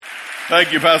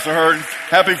Thank you, Pastor Hurd.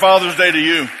 Happy Father's Day to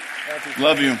you.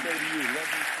 Love you.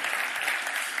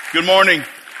 Good morning.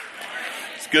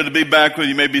 It's good to be back with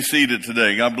you. You may be seated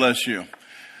today. God bless you.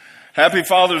 Happy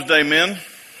Father's Day, men.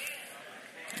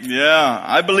 Yeah,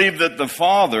 I believe that the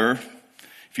Father,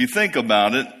 if you think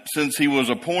about it, since he was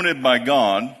appointed by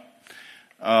God,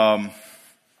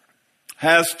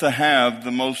 has to have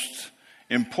the most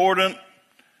important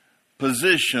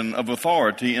position of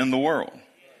authority in the world.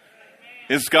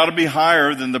 It's got to be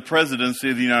higher than the presidency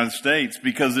of the United States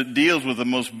because it deals with the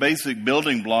most basic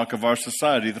building block of our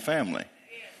society, the family.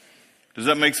 Does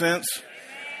that make sense?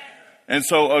 And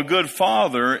so a good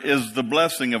father is the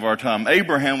blessing of our time.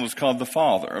 Abraham was called the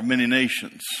father of many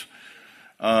nations.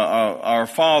 Our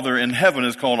Father in heaven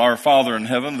is called our Father in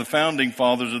heaven. The founding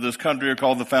fathers of this country are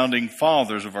called the founding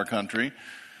fathers of our country.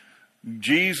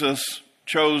 Jesus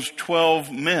chose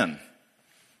 12 men.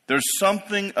 There's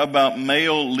something about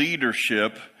male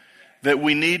leadership that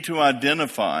we need to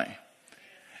identify.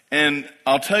 And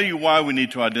I'll tell you why we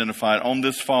need to identify it on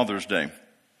this Father's Day.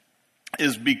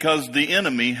 Is because the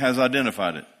enemy has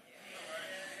identified it.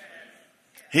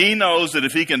 He knows that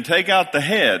if he can take out the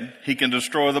head, he can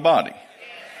destroy the body.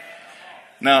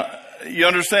 Now, you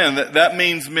understand that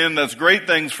means, men, that's great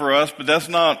things for us, but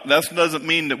that doesn't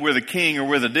mean that we're the king or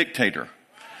we're the dictator.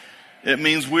 It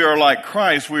means we are like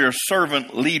Christ. We are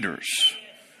servant leaders.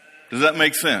 Does that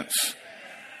make sense?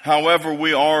 However,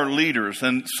 we are leaders.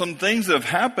 And some things have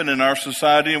happened in our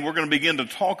society, and we're going to begin to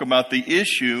talk about the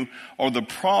issue or the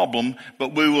problem,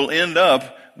 but we will end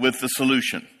up with the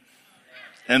solution.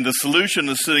 And the solution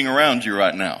is sitting around you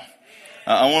right now.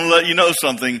 I want to let you know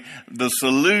something. The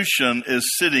solution is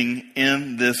sitting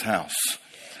in this house.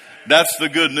 That's the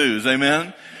good news.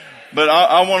 Amen? But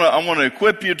I want to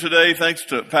equip you today. Thanks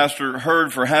to Pastor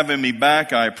Hurd for having me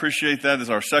back. I appreciate that. It's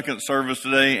our second service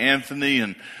today. Anthony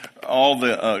and all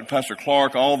the Pastor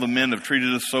Clark, all the men have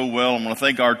treated us so well. I want to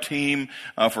thank our team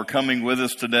for coming with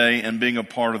us today and being a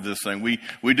part of this thing.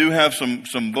 We do have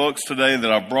some books today that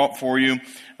I brought for you.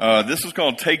 This is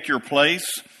called Take Your Place.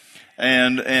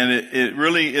 And it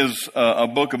really is a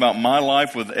book about my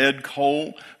life with Ed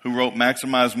Cole, who wrote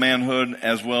Maximize Manhood,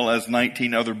 as well as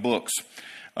 19 other books.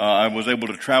 I was able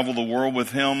to travel the world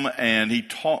with him, and he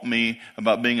taught me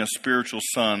about being a spiritual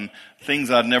son, things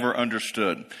I'd never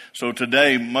understood. So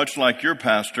today, much like your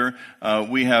pastor,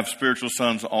 we have spiritual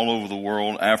sons all over the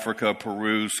world, Africa,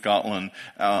 Peru, Scotland,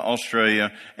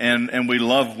 Australia, and we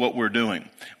love what we're doing.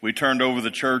 We turned over the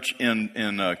church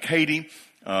in Katy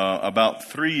about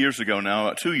 2 years ago,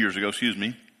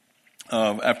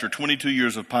 after 22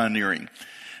 years of pioneering.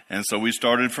 And so we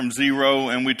started from zero,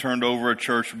 and we turned over a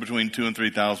church between 2,000 and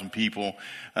 3,000 people.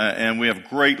 And we have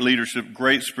great leadership,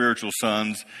 great spiritual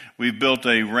sons. We've built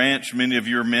a ranch. Many of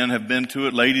your men have been to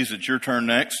it. Ladies, it's your turn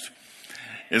next.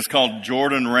 It's called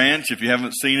Jordan Ranch. If you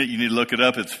haven't seen it, you need to look it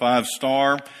up. It's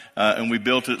 5-star. And we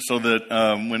built it so that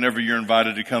whenever you're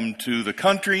invited to come to the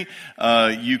country,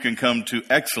 you can come to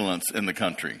excellence in the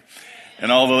country.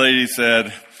 And all the ladies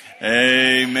said,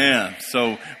 amen.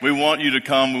 So we want you to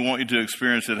come. We want you to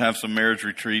experience it. Have some marriage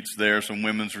retreats there, some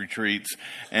women's retreats.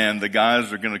 And the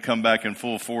guys are going to come back in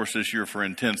full force this year for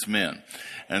Intense Men.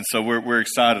 And so we're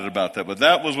excited about that. But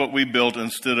that was what we built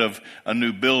instead of a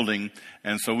new building.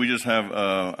 And so we just have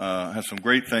some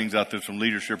great things out there, some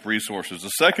leadership resources. The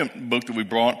second book that we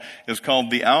brought is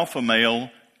called The Alpha Male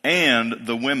and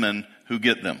the Women Who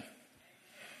Get Them.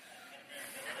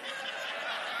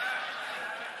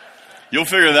 You'll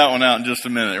figure that one out in just a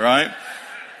minute, right?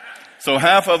 So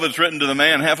half of it's written to the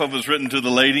man, half of it's written to the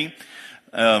lady.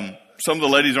 Some of the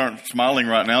ladies aren't smiling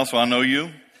right now, so I know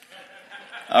you.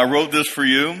 I wrote this for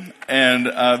you,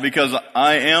 and because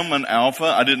I am an alpha,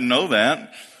 I didn't know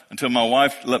that until my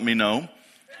wife let me know.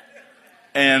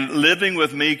 And living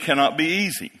with me cannot be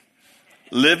easy.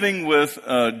 Living with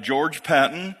George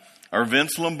Patton or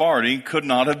Vince Lombardi could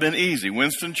not have been easy.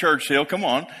 Winston Churchill, come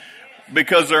on,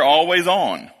 because they're always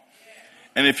on.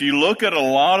 And if you look at a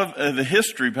lot of the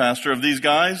history, Pastor, of these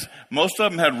guys, most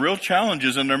of them had real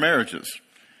challenges in their marriages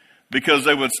because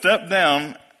they would step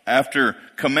down after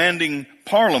commanding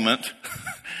Parliament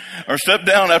or step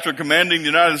down after commanding the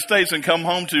United States and come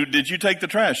home to, did you take the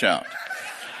trash out?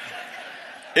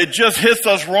 It just hits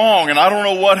us wrong, and I don't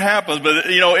know what happens, but,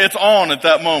 it's on at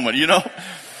that moment,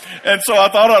 And so I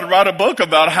thought I'd write a book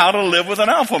about how to live with an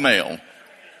alpha male.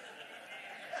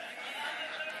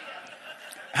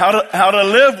 How to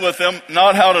live with them,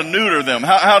 not how to neuter them.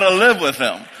 How to live with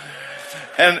them.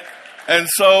 And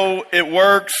so it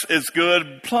works. It's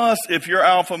good. Plus, if your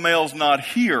alpha male's not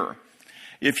here,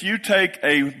 if you take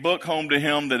a book home to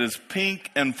him that is pink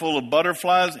and full of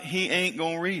butterflies, he ain't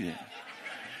going to read it.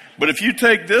 But if you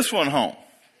take this one home,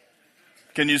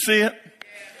 can you see it?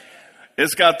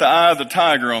 It's got the eye of the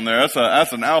tiger on there.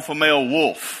 That's an alpha male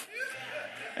wolf.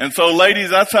 And so, ladies,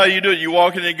 that's how you do it. You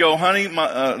walk in and you go, honey,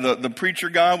 the preacher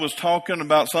guy was talking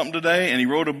about something today, and he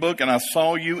wrote a book, and I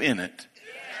saw you in it.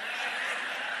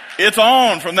 It's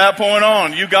on from that point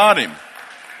on. You got him.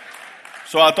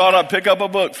 So I thought I'd pick up a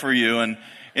book for you, and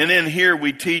in here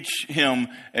we teach him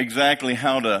exactly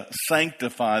how to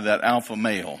sanctify that alpha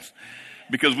male,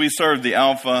 because we serve the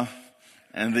Alpha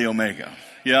and the Omega.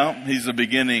 Yeah, he's the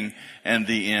beginning and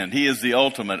the end. He is the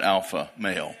ultimate alpha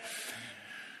male.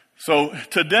 So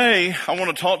today I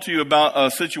want to talk to you about a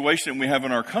situation we have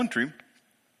in our country,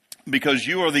 because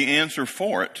you are the answer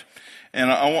for it.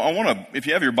 And I want to, if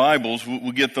you have your Bibles,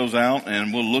 we'll get those out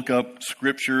and we'll look up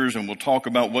scriptures and we'll talk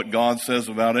about what God says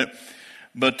about it.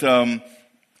 But the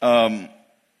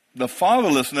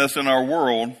fatherlessness in our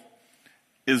world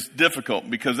is difficult,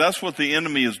 because that's what the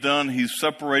enemy has done. He's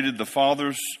separated the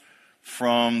fathers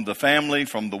from the family,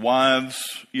 from the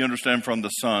wives, you understand, from the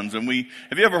sons. And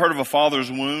have you ever heard of a father's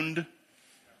wound? Have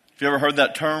you ever heard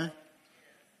that term?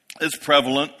 It's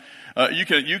prevalent. You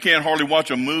can't hardly watch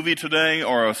a movie today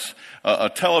or a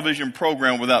television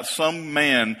program without some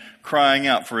man crying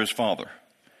out for his father.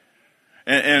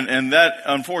 And that,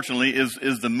 unfortunately,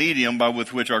 is the medium by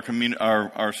which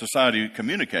our society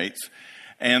communicates.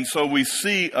 And so we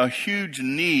see a huge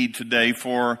need today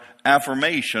for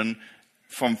affirmation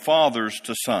from fathers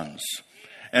to sons.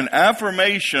 And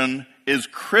affirmation is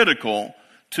critical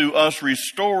to us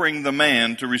restoring the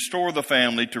man, to restore the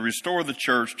family, to restore the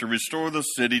church, to restore the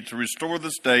city, to restore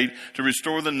the state, to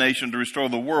restore the nation, to restore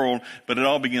the world. But it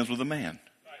all begins with a man.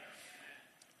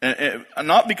 And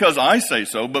not because I say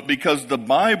so, but because the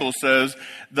Bible says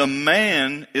the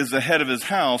man is the head of his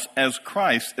house as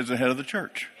Christ is the head of the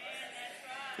church.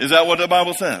 Is that what the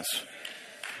Bible says?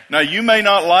 Now, you may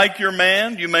not like your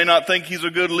man, you may not think he's a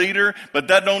good leader, but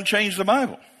that don't change the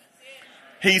Bible.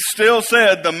 He still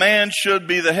said the man should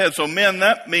be the head. So men,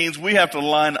 that means we have to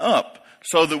line up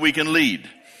so that we can lead.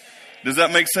 Does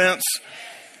that make sense?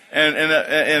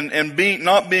 And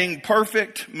not being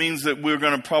perfect means that we're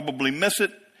going to probably miss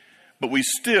it, but we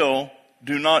still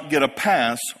do not get a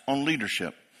pass on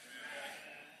leadership.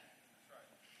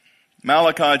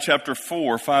 Malachi chapter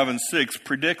 4, 5, and 6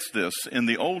 predicts this in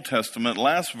the Old Testament,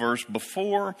 last verse,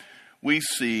 before we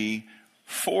see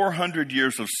 400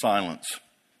 years of silence.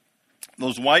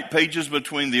 Those white pages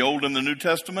between the Old and the New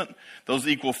Testament, those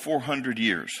equal 400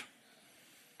 years.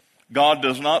 God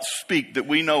does not speak that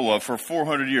we know of for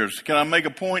 400 years. Can I make a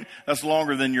point? That's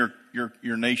longer than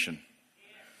your nation.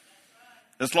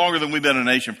 That's longer than we've been a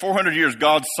nation. 400 years,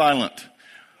 God's silent.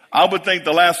 I would think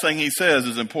the last thing he says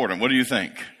is important. What do you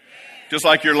think? Just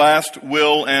like your last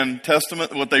will and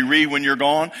testament, what they read when you're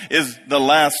gone, is the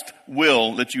last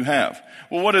will that you have.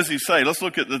 Well, what does he say? Let's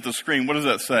look at the screen. What does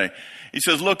that say? He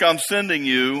says, look, I'm sending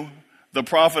you the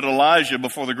prophet Elijah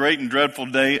before the great and dreadful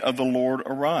day of the Lord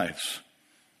arrives.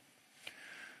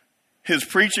 His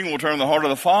preaching will turn the heart of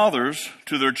the fathers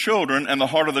to their children and the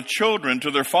heart of the children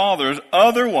to their fathers.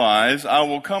 Otherwise, I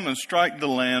will come and strike the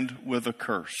land with a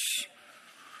curse.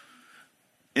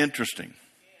 Interesting.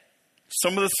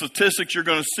 Some of the statistics you're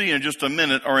going to see in just a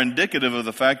minute are indicative of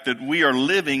the fact that we are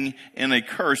living in a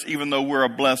curse, even though we're a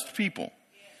blessed people.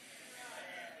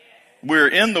 We're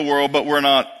in the world, but we're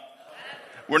not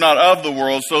of the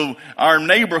world. So our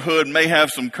neighborhood may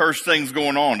have some cursed things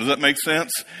going on. Does that make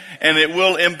sense? And it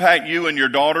will impact you and your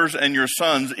daughters and your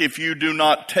sons if you do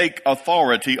not take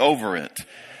authority over it.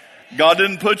 God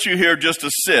didn't put you here just to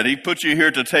sit. He put you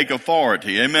here to take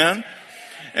authority. Amen?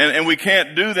 And we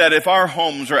can't do that if our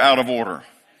homes are out of order.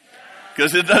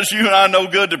 Because it does you and I no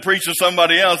good to preach to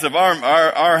somebody else if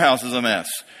our house is a mess.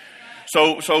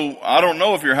 So I don't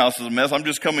know if your house is a mess. I'm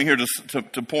just coming here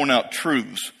to point out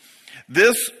truths.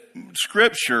 This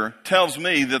scripture tells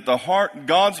me that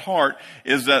God's heart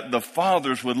is that the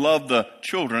fathers would love the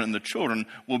children and the children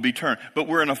will be turned. But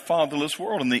we're in a fatherless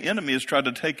world and the enemy has tried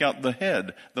to take out the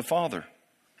head, the father.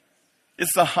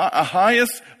 It's the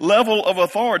highest level of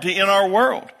authority in our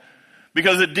world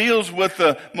because it deals with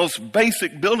the most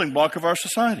basic building block of our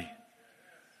society.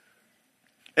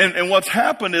 And what's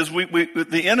happened is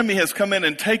the enemy has come in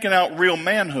and taken out real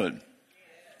manhood.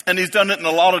 And he's done it in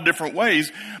a lot of different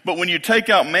ways. But when you take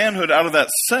out manhood out of that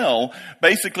cell,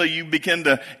 basically you begin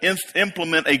to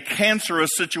implement a cancerous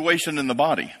situation in the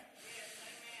body.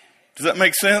 Does that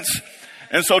make sense?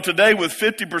 And so today, with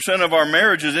 50% of our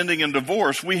marriages ending in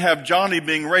divorce, we have Johnny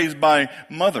being raised by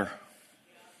mother.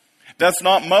 That's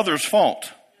not mother's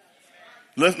fault.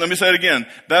 Let me say it again.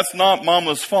 That's not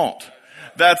mama's fault.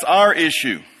 That's our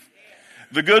issue.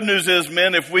 The good news is,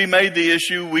 men, if we made the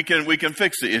issue, we can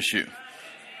fix the issue.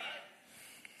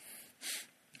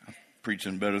 I'm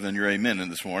preaching better than your amen in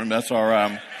this morning. That's all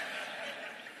right.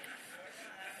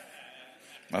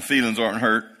 My feelings aren't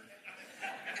hurt.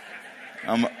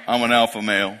 I'm an alpha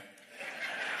male.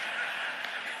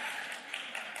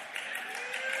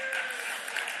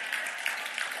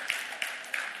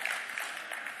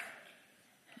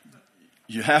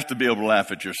 You have to be able to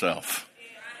laugh at yourself.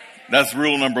 That's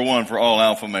rule number one for all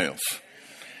alpha males.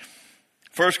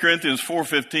 1 Corinthians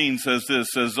 4:15 says this,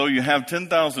 says, though you have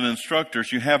 10,000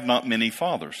 instructors, you have not many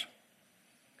fathers.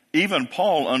 Even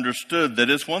Paul understood that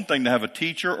it's one thing to have a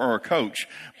teacher or a coach,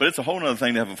 but it's a whole other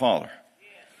thing to have a father.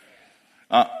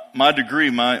 My degree,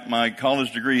 my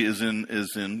college degree is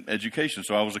in education.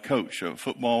 So I was a coach of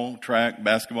football, track,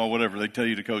 basketball, whatever. They tell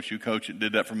you to coach, you coach it.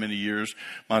 Did that for many years.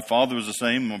 My father was the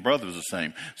same. My brother was the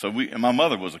same. And my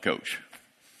mother was a coach.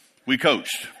 We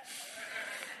coached.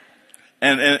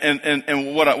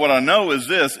 And what I know is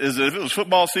this, is that if it was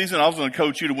football season, I was going to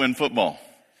coach you to win football.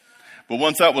 But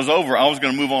once that was over, I was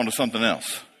going to move on to something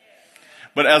else.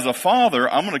 But as a father,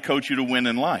 I'm going to coach you to win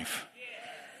in life.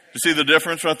 You see the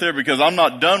difference right there? Because I'm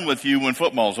not done with you when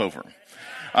football's over.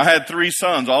 I had 3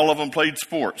 sons. All of them played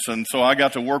sports. And so I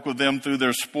got to work with them through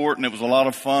their sport, and it was a lot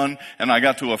of fun. And I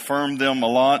got to affirm them a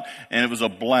lot, and it was a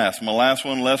blast. My last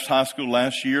one left high school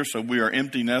last year, so we are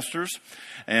empty nesters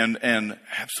and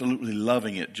absolutely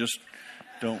loving it. Just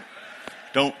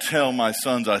don't tell my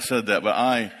sons I said that, but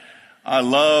I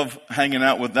love hanging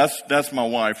out with, that's my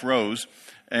wife, Rose.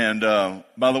 And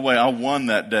by the way, I won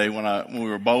that day when we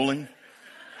were bowling.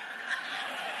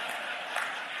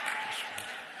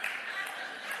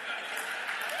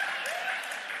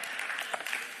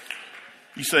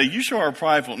 You say, you sure are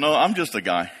prideful. No, I'm just a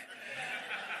guy.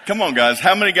 Come on, guys.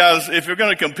 How many guys, if you're going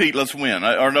to compete, let's win.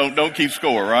 Or don't keep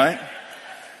score, right?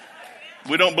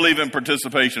 We don't believe in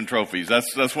participation trophies.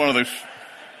 That's one of those.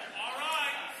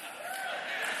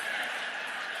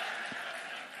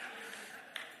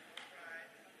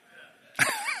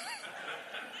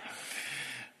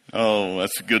 Oh,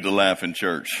 that's good to laugh in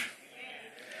church.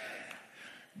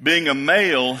 Being a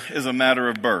male is a matter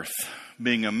of birth.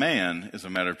 Being a man is a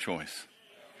matter of choice.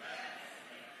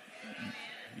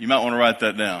 You might want to write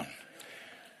that down.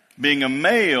 Being a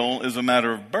male is a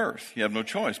matter of birth. You have no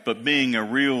choice. But being a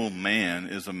real man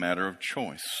is a matter of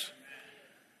choice.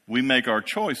 We make our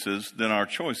choices, then our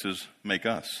choices make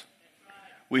us.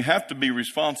 We have to be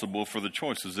responsible for the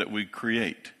choices that we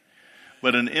create.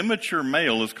 But an immature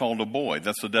male is called a boy.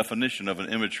 That's the definition of an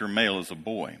immature male, is a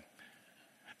boy.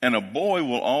 And a boy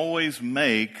will always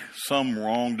make some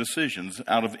wrong decisions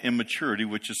out of immaturity,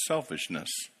 which is selfishness.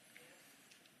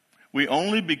 We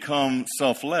only become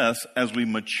selfless as we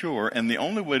mature, and the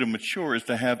only way to mature is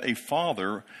to have a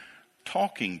father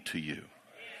talking to you.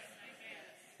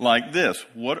 Like this,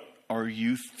 what are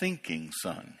you thinking,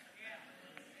 son?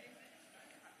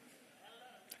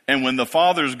 And when the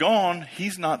father's gone,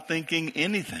 he's not thinking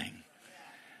anything.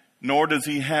 Nor does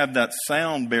he have that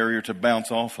sound barrier to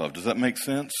bounce off of. Does that make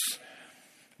sense?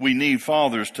 We need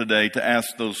fathers today to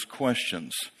ask those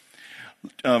questions.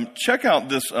 Check out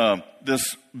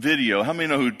this video. How many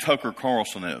know who Tucker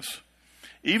Carlson is?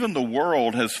 Even the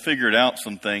world has figured out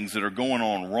some things that are going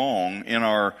on wrong in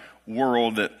our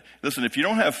world. That, listen, if you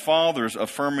don't have fathers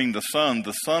affirming the son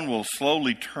will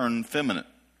slowly turn feminine.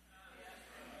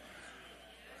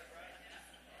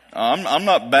 I'm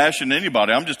not bashing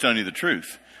anybody. I'm just telling you the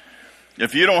truth.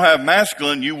 If you don't have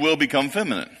masculine, you will become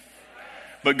feminine.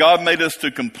 But God made us to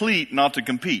complete, not to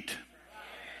compete.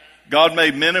 God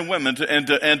made men and women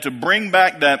to bring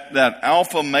back that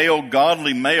alpha male,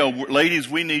 godly male. Ladies,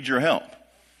 we need your help.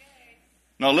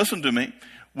 Now listen to me.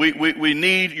 We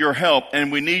need your help,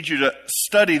 and we need you to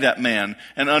study that man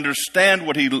and understand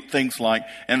what he thinks like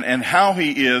and how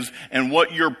he is and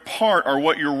what your part or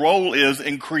what your role is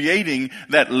in creating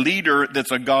that leader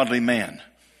that's a godly man.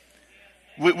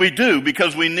 We do,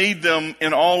 because we need them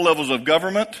in all levels of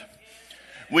government.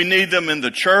 We need them in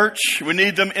the church. We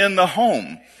need them in the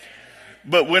home.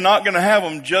 But we're not going to have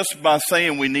them just by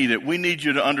saying we need it. We need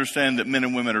you to understand that men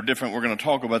and women are different. We're going to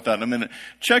talk about that in a minute.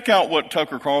 Check out what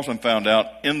Tucker Carlson found out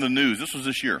in the news. This was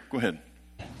this year. Go ahead.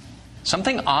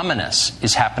 Something ominous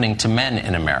is happening to men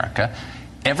in America.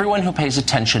 Everyone who pays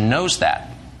attention knows that.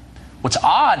 What's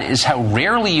odd is how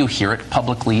rarely you hear it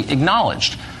publicly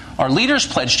acknowledged. Our leaders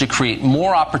pledge to create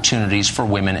more opportunities for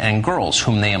women and girls,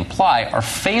 whom they imply are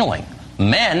failing.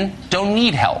 Men don't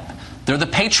need help. They're the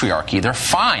patriarchy. They're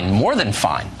fine, more than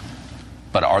fine.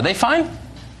 But are they fine?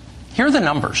 Here are the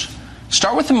numbers.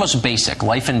 Start with the most basic,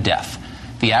 life and death.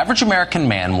 The average American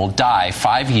man will die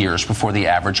 5 years before the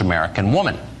average American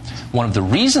woman. One of the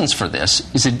reasons for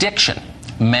this is addiction.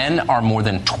 Men are more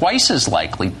than twice as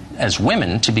likely as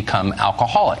women to become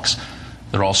alcoholics.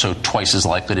 They're also twice as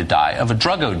likely to die of a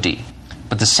drug OD.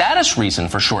 But the saddest reason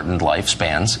for shortened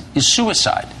lifespans is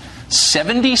suicide.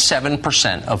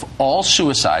 77% of all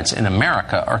suicides in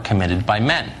America are committed by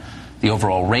men. The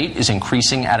overall rate is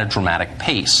increasing at a dramatic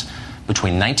pace.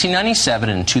 Between 1997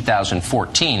 and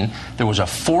 2014, there was a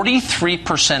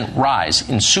 43% rise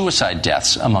in suicide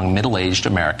deaths among middle-aged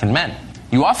American men.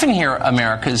 You often hear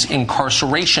America's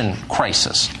incarceration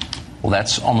crisis. Well,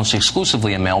 that's almost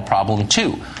exclusively a male problem,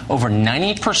 too. Over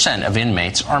 90% of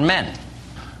inmates are men.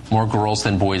 More girls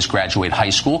than boys graduate high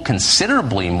school,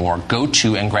 considerably more go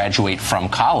to and graduate from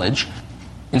college.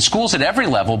 In schools at every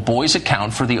level, boys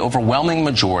account for the overwhelming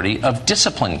majority of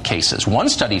discipline cases. One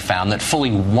study found that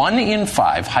fully 1 in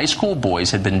 5 high school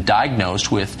boys had been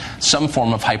diagnosed with some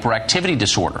form of hyperactivity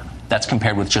disorder. That's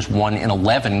compared with just 1 in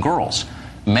 11 girls.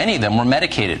 Many of them were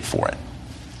medicated for it.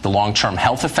 The long-term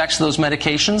health effects of those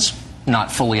medications,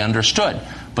 not fully understood,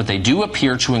 but they do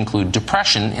appear to include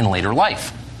depression in later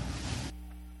life.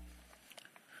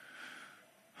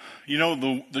 You know,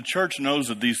 the church knows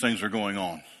that these things are going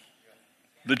on.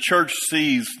 The church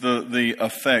sees the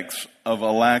effects of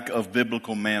a lack of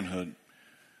biblical manhood.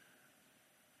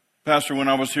 Pastor, when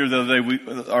I was here the other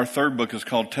day, our third book is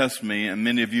called Test Me, and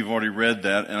many of you have already read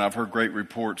that, and I've heard great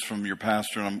reports from your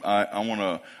pastor, and I want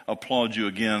to applaud you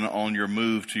again on your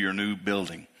move to your new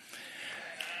building.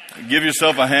 Give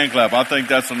yourself a hand clap. I think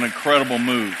that's an incredible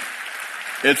move.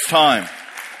 It's time.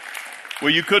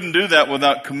 Well, you couldn't do that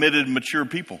without committed, mature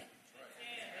people.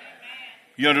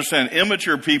 You understand,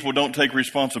 immature people don't take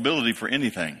responsibility for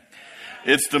anything.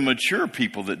 It's the mature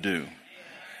people that do.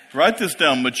 Write this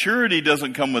down. Maturity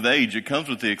doesn't come with age. It comes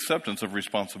with the acceptance of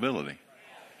responsibility.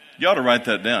 You ought to write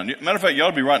that down. Matter of fact, you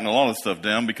ought to be writing a lot of stuff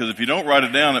down, because if you don't write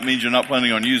it down, it means you're not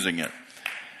planning on using it.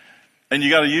 And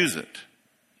you got to use it.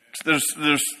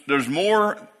 There's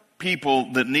more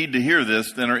people that need to hear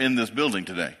this than are in this building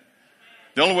today.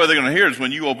 The only way they're going to hear it is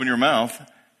when you open your mouth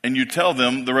and you tell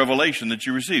them the revelation that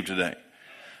you received today.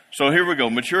 So here we go.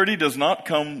 Maturity does not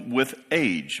come with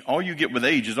age. All you get with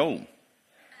age is old.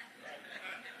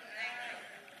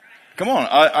 Come on.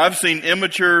 I've seen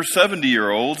immature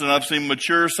 70-year-olds and I've seen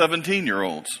mature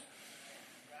 17-year-olds.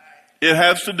 It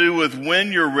has to do with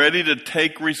when you're ready to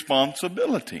take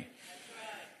responsibility.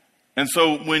 And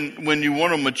so when you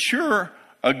want to mature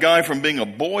a guy from being a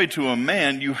boy to a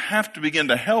man, you have to begin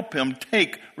to help him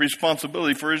take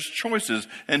responsibility for his choices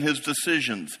and his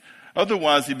decisions.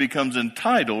 Otherwise, he becomes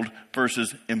entitled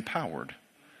versus empowered.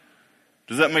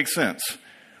 Does that make sense?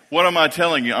 What am I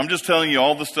telling you? I'm just telling you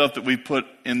all the stuff that we put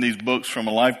in these books from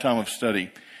a lifetime of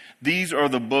study. These are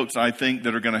the books, I think,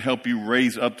 that are going to help you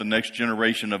raise up the next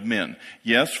generation of men.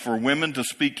 Yes, for women to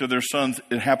speak to their sons,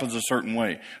 it happens a certain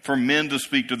way. For men to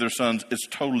speak to their sons, it's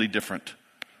totally different.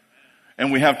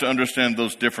 And we have to understand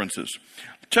those differences.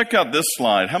 Check out this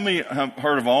slide. How many have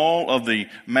heard of all of the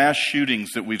mass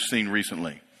shootings that we've seen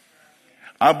recently?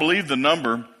 I believe the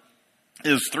number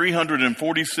is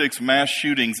 346 mass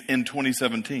shootings in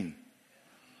 2017.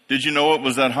 Did you know it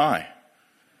was that high?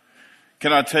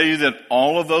 Can I tell you that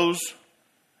all of those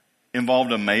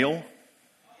involved a male?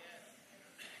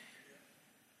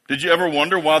 Did you ever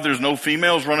wonder why there's no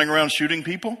females running around shooting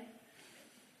people?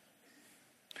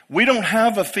 We don't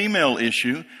have a female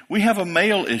issue. We have a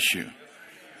male issue.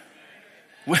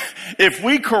 If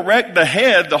we correct the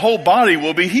head, the whole body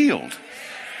will be healed.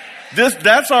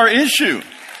 That's our issue.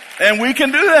 And we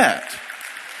can do that.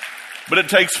 But it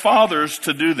takes fathers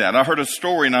to do that. I heard a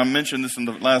story, and I mentioned this in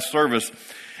the last service.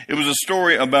 It was a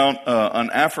story about an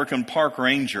African park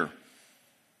ranger.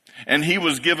 And he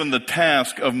was given the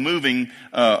task of moving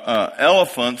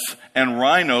elephants and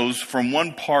rhinos from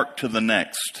one park to the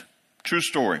next. True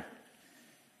story.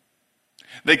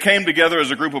 They came together as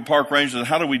a group of park rangers and said,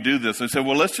 how do we do this? They said,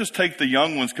 well, let's just take the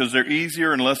young ones because they're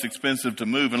easier and less expensive to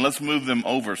move, and let's move them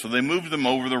over. So they moved them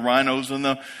over, the rhinos and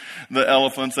the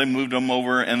elephants, they moved them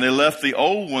over, and they left the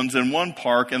old ones in one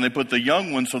park, and they put the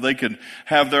young ones so they could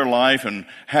have their life and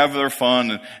have their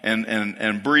fun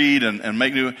and breed and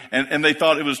make new, and they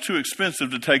thought it was too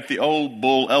expensive to take the old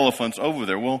bull elephants over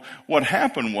there. Well, what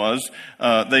happened was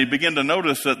they began to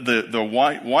notice that the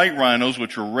white rhinos,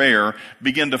 which are rare,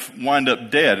 began to wind up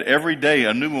dead. Every day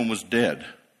a new one was dead.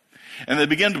 And they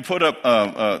began to put up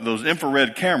those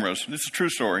infrared cameras, this is a true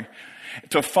story,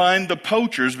 to find the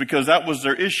poachers, because that was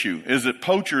their issue, is that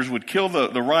poachers would kill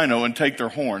the rhino and take their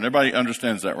horn. Everybody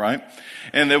understands that, right?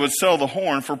 And they would sell the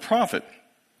horn for profit.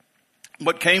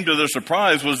 What came to their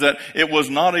surprise was that it was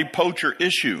not a poacher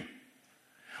issue.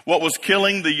 What was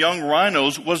killing the young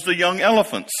rhinos was the young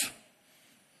elephants.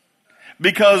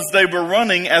 because they were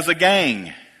running as a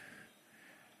gang.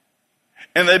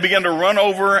 And they began to run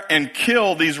over and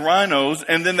kill these rhinos,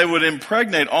 and then they would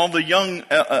impregnate all the young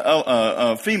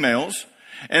females.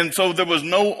 And so there was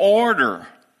no order.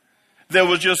 There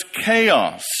was just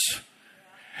chaos.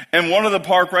 And one of the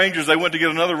park rangers, they went to get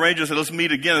another ranger, said, let's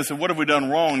meet again. They said, what have we done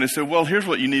wrong? And they said, well, here's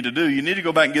what you need to do. You need to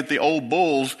go back and get the old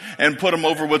bulls and put them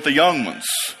over with the young ones.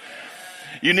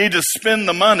 You need to spend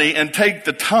the money and take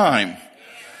the time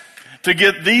to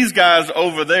get these guys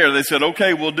over there. They said,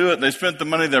 okay, we'll do it. They spent the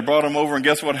money, they brought them over, and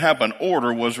guess what happened?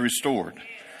 Order was restored.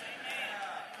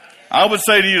 I would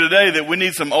say to you today that we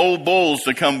need some old bulls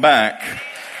to come back.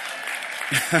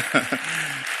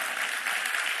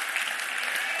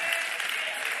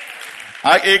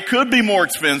 It could be more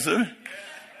expensive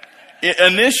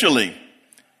initially,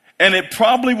 and it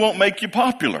probably won't make you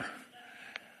popular,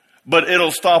 but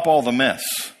it'll stop all the mess.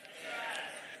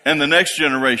 And the next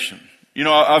generation, you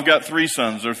know, I've got 3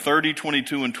 sons. They're 30,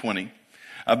 22, and 20.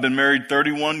 I've been married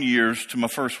 31 years to my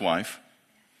first wife.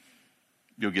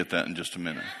 You'll get that in just a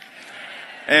minute.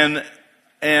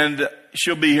 And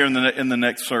she'll be here in the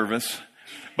next service.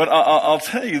 But I'll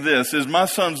tell you this, is my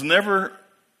sons never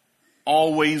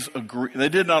always agree. They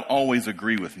did not always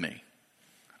agree with me.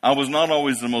 I was not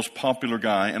always the most popular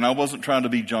guy, and I wasn't trying to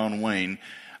be John Wayne.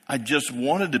 I just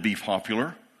wanted to be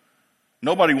popular.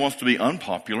 Nobody wants to be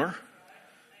unpopular,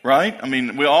 right? I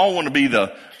mean, we all want to be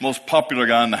the most popular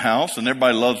guy in the house, and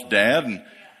everybody loves Dad.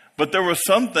 But there were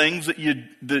some things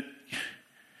that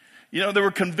there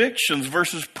were convictions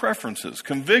versus preferences.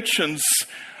 Convictions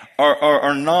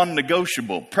are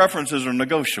non-negotiable. Preferences are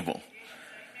negotiable.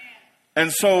 And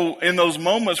so in those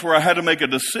moments where I had to make a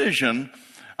decision,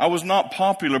 I was not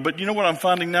popular. But you know what I'm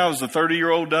finding now is the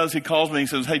 30-year-old does? He calls me and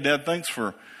he says, hey, Dad, thanks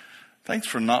for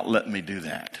not letting me do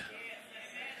that.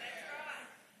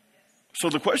 So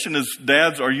the question is,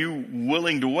 dads, are you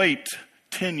willing to wait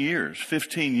 10 years,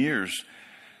 15 years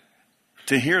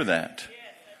to hear that?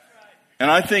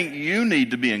 And I think you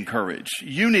need to be encouraged.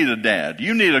 You need a dad.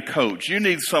 You need a coach. You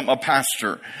need a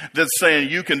pastor that's saying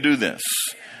you can do this.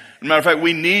 As a matter of fact,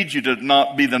 we need you to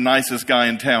not be the nicest guy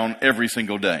in town every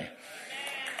single day.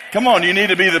 Come on, you need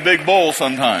to be the big bull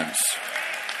sometimes.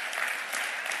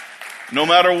 No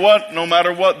matter what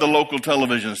the local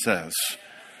television says.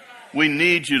 We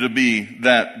need you to be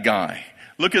that guy.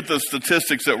 Look at the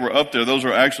statistics that were up there. Those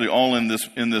are actually all in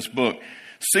this book.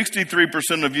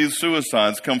 63% of youth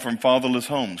suicides come from fatherless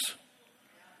homes.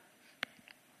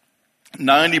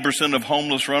 90% of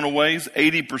homeless runaways,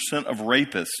 80% of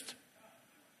rapists.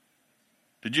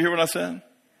 Did you hear what I said?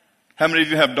 How many of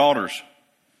you have daughters?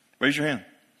 Raise your hand.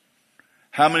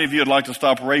 How many of you would like to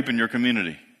stop rape in your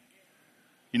community?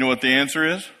 You know what the answer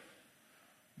is?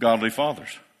 Godly fathers.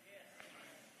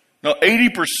 Now,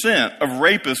 80% of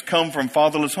rapists come from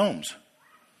fatherless homes.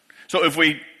 So if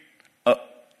we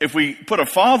put a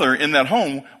father in that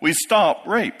home, we stop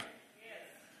rape.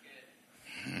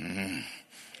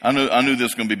 I knew this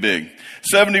was going to be big.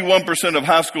 71% of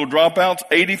high school dropouts,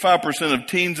 85% of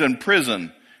teens in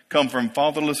prison come from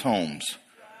fatherless homes.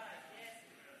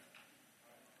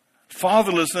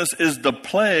 Fatherlessness is the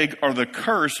plague or the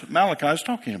curse Malachi is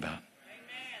talking about.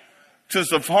 Since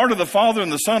the heart of the Father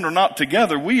and the Son are not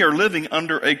together, we are living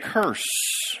under a curse.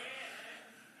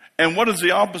 And what is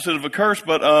the opposite of a curse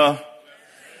but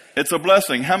it's a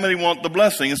blessing? How many want the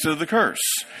blessing instead of the curse?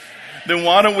 Then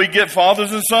why don't we get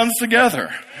fathers and sons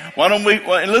together? Why don't we,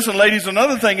 and listen, ladies,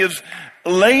 another thing is,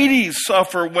 ladies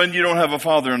suffer when you don't have a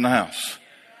father in the house.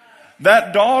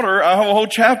 That daughter, I have a whole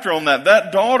chapter on that.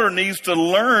 That daughter needs to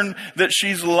learn that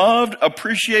she's loved,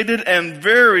 appreciated, and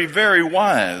very, very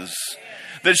wise.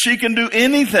 That she can do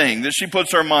anything that she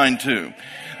puts her mind to.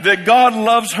 That God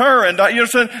loves her. And you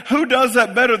understand, who does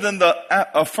that better than the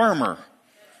affirmer?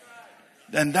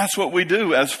 And that's what we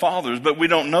do as fathers, but we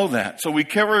don't know that. So we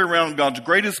carry around God's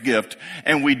greatest gift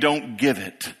and we don't give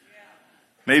it.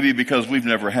 Maybe because we've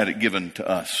never had it given to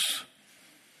us.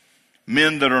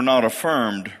 Men that are not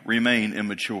affirmed remain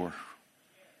immature.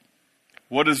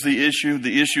 What is the issue?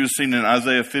 The issue is seen in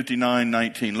Isaiah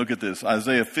 59:19. Look at this.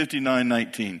 Isaiah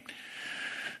 59:19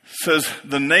 says,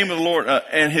 the name of the Lord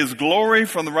and his glory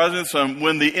from the rising of the sun.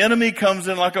 When the enemy comes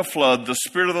in like a flood, the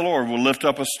Spirit of the Lord will lift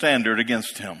up a standard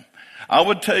against him. I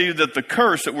would tell you that the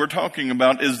curse that we're talking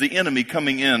about is the enemy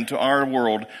coming into our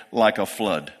world like a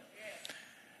flood.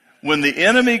 When the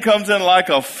enemy comes in like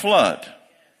a flood,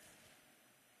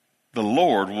 the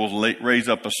Lord will raise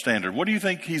up a standard. What do you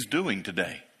think he's doing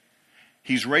today?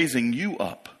 He's raising you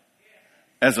up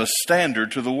as a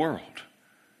standard to the world.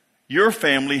 Your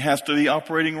family has to be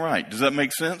operating right. Does that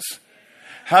make sense?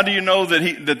 How do you know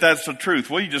that that's the truth?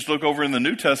 Well, you just look over in the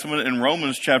New Testament in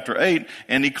Romans chapter 8,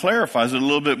 and he clarifies it a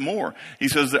little bit more. He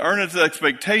says, the earnest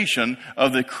expectation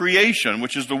of the creation,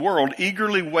 which is the world,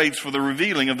 eagerly waits for the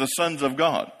revealing of the sons of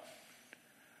God.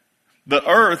 The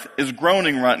earth is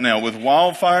groaning right now with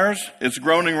wildfires. It's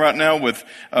groaning right now with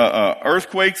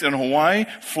earthquakes in Hawaii,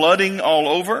 flooding all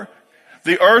over.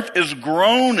 The earth is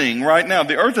groaning right now.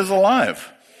 The earth is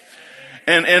alive.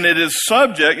 And it is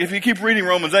subject, if you keep reading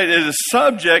Romans 8, it is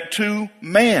subject to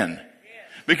man.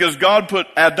 Because God put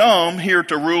Adam here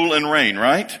to rule and reign,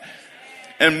 right?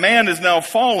 And man is now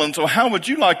fallen, so how would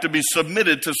you like to be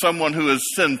submitted to someone who is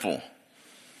sinful?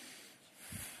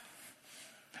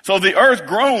 So the earth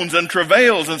groans and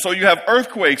travails, and so you have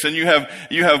earthquakes, and you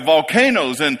have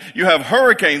volcanoes, and you have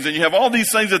hurricanes, and you have all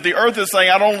these things that the earth is saying,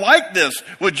 I don't like this.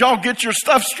 Would y'all get your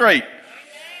stuff straight?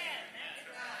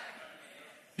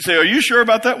 You say, are you sure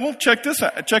about that? Well, check this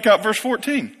out. Check out verse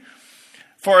 14.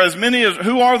 For as many as,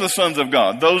 who are the sons of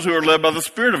God? Those who are led by the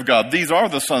Spirit of God. These are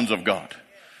the sons of God.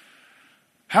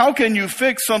 How can you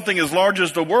fix something as large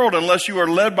as the world unless you are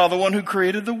led by the one who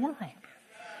created the world?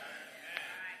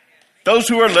 Those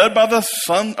who are led by the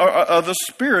Son, or the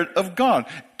Spirit of God.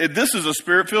 This is a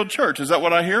Spirit-filled church. Is that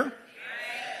what I hear?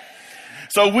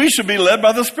 So we should be led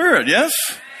by the Spirit, yes?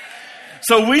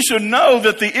 So we should know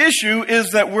that the issue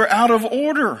is that we're out of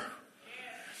order.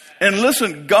 And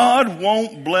listen, God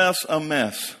won't bless a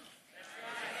mess.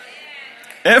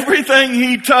 Everything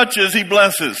he touches, he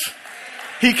blesses.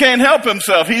 He can't help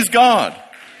himself. He's God.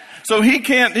 So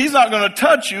he's not going to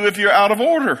touch you if you're out of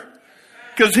order.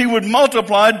 Because he would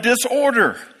multiply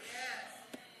disorder.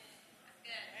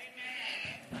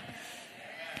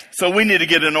 So we need to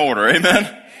get in order.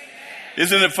 Amen?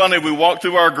 Isn't it funny we walk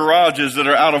through our garages that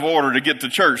are out of order to get to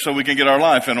church so we can get our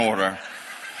life in order?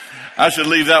 I should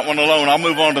leave that one alone. I'll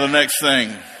move on to the next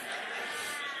thing.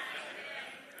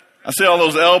 I see all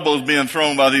those elbows being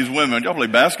thrown by these women. Y'all play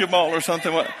basketball or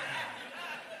something? What?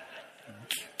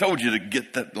 Told you to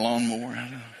get that lawnmower.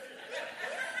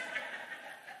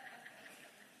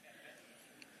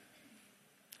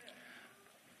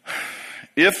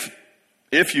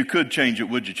 If you could change it,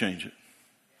 would you change it?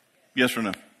 Yes or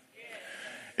no?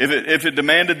 If it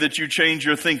demanded that you change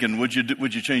your thinking, would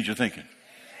you change your thinking?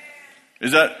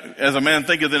 Is that, as a man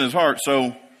thinketh in his heart,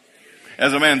 so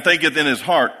as a man thinketh in his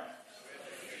heart.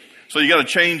 So you got to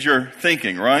change your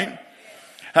thinking, right?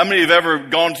 How many have ever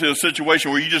gone to a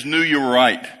situation where you just knew you were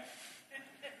right?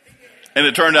 And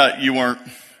it turned out you weren't?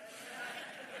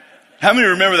 How many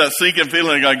remember that sinking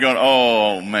feeling like going,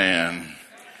 oh man,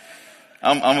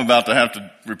 I'm about to have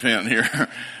to repent here.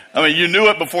 I mean, you knew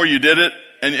it before you did it.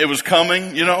 And it was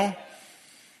coming, you know.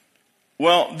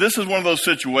 Well, this is one of those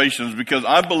situations because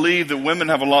I believe that women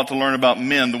have a lot to learn about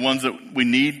men, the ones that we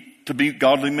need to be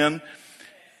godly men.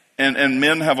 And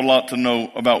men have a lot to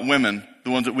know about women, the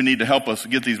ones that we need to help us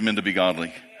get these men to be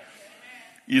godly.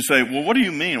 You say, well, what do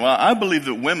you mean? Well, I believe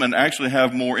that women actually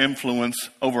have more influence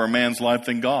over a man's life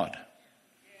than God.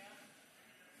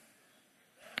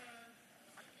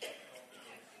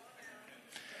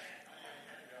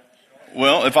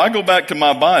 Well, if I go back to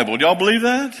my Bible, do y'all believe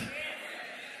that?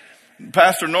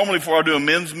 Pastor, normally before I do a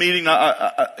men's meeting,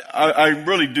 I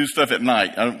really do stuff at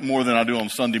night more than I do on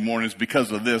Sunday mornings because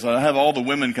of this. I have all the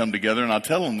women come together and I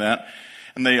tell them that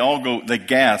and they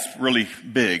gasp really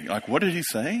big. Like, what did he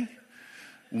say?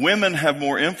 Women have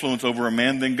more influence over a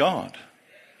man than God.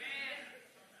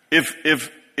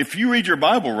 If you read your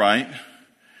Bible right,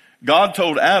 God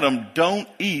told Adam, don't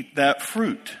eat that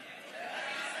fruit.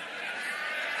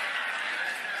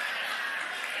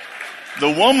 The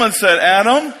woman said,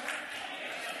 Adam,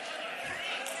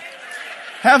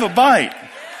 have a bite.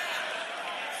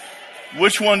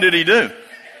 Which one did he do?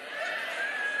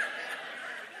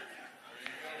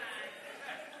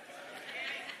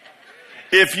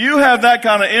 If you have that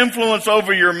kind of influence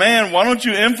over your man, why don't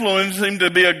you influence him to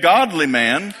be a godly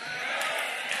man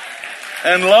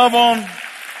and love on?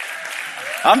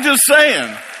 I'm just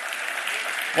saying.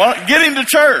 Well, get him to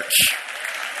church.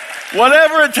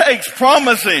 Whatever it takes,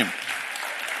 promise him.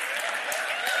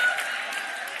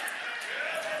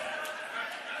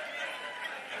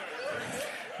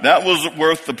 That was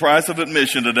worth the price of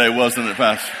admission today, wasn't it,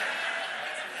 Pastor?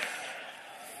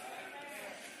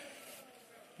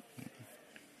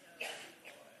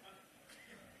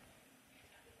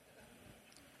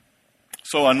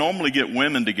 So I normally get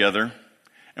women together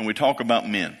and we talk about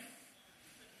men.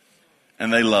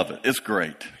 And they love it. It's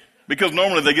great. Because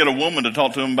normally they get a woman to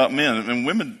talk to them about men. And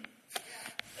women,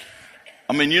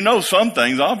 I mean, you know some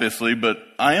things, obviously, but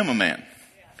I am a man.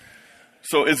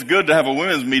 So it's good to have a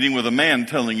women's meeting with a man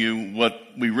telling you what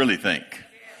we really think.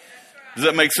 Does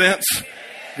that make sense?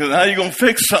 Because how are you going to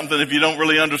fix something if you don't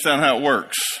really understand how it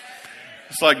works?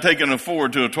 It's like taking a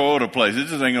Ford to a Toyota place. It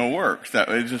just ain't going to work.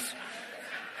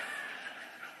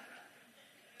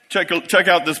 Check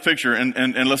out this picture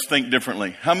and let's think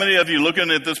differently. How many of you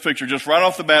looking at this picture just right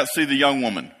off the bat see the young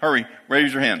woman? Hurry,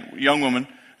 raise your hand. Young woman.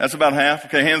 That's about half.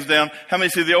 Okay, hands down. How many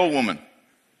see the old woman?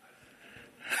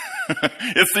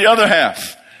 It's the other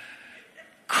half.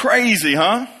 Crazy,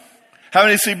 huh? How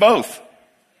many see both?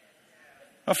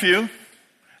 A few.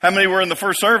 How many were in the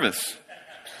first service?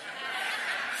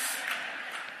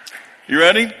 You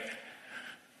ready?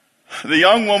 The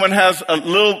young woman has a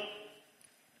little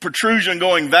protrusion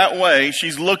going that way.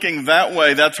 She's looking that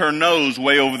way. That's her nose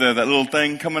way over there, that little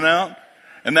thing coming out.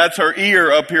 And that's her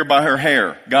ear up here by her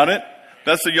hair. Got it?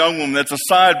 That's the young woman. That's a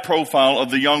side profile of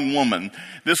the young woman.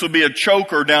 This would be a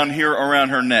choker down here around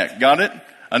her neck. Got it?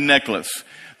 A necklace.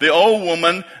 The old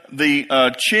woman,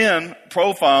 the chin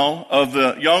profile of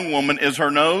the young woman is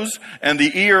her nose, and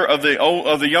the ear of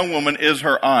the young woman is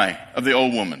her eye of the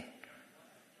old woman.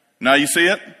 Now you see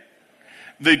it?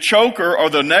 The choker or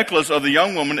the necklace of the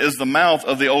young woman is the mouth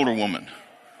of the older woman.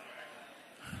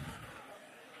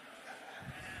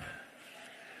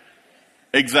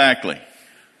 Exactly.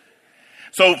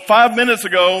 So 5 minutes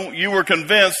ago, you were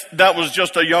convinced that was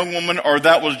just a young woman or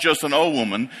that was just an old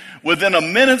woman. Within a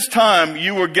minute's time,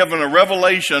 you were given a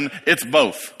revelation, it's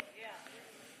both.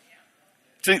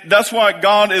 See, that's why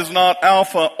God is not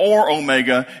Alpha or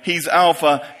Omega. He's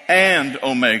Alpha and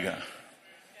Omega.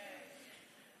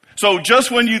 So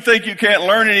just when you think you can't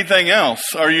learn anything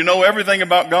else or you know everything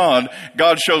about God,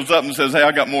 God shows up and says, hey,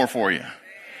 I got more for you.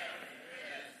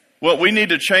 Well, we need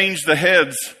to change the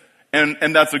heads,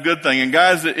 and that's a good thing. And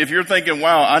guys, if you're thinking,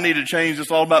 wow, I need to change,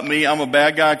 it's all about me, I'm a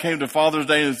bad guy, I came to Father's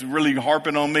Day and it's really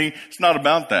harping on me, it's not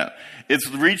about that. It's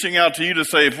reaching out to you to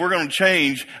say, if we're going to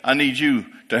change, I need you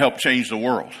to help change the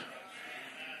world.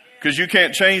 Because you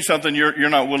can't change something you're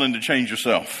not willing to change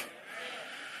yourself.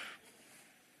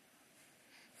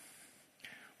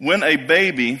 When a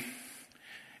baby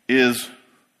is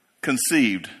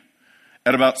conceived,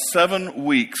 at about 7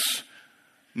 weeks,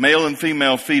 male and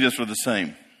female fetus are the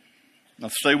same. Now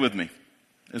stay with me.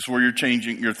 This is where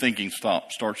your thinking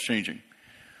starts changing.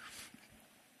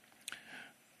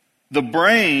 The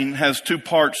brain has two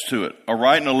parts to it, a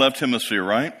right and a left hemisphere,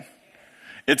 right?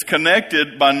 It's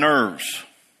connected by nerves.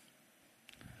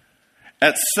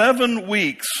 At 7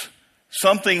 weeks,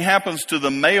 something happens to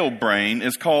the male brain.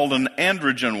 It's called an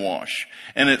androgen wash.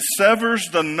 And it severs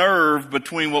the nerve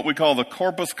between what we call the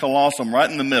corpus callosum, right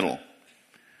in the middle,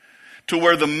 to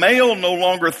where the male no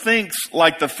longer thinks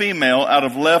like the female out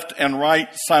of left and right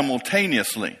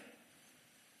simultaneously.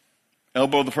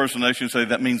 Elbow the person next to you and say,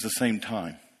 that means the same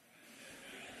time.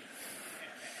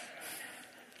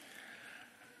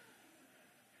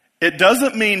 It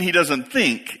doesn't mean he doesn't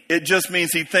think. It just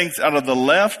means he thinks out of the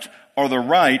left or the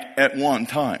right at one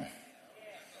time.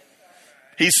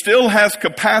 He still has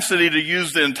capacity to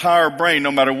use the entire brain, no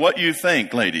matter what you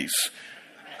think, ladies.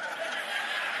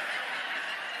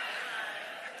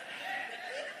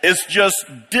 It's just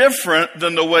different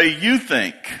than the way you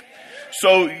think.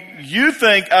 So you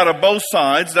think out of both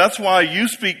sides. That's why you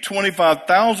speak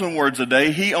 25,000 words a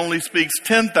day. He only speaks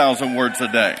 10,000 words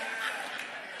a day.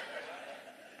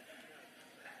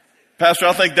 Pastor,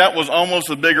 I think that was almost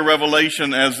a bigger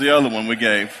revelation as the other one we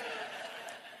gave.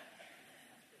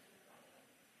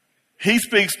 He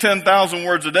speaks 10,000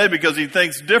 words a day because he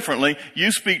thinks differently.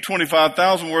 You speak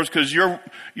 25,000 words because your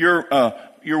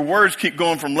words keep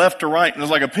going from left to right, and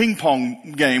it's like a ping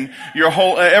pong game.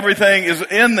 Everything is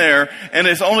in there, and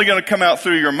it's only going to come out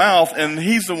through your mouth, and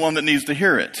he's the one that needs to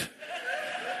hear it.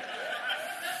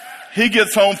 He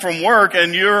gets home from work,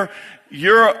 and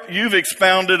you've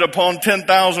expounded upon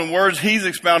 10,000 words. He's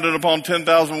expounded upon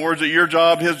 10,000 words at your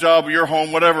job, his job, your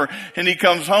home, whatever. And he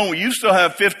comes home. You still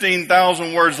have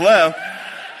 15,000 words left.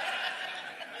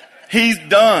 He's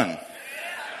done.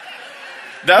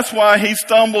 That's why he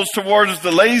stumbles towards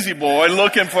the lazy boy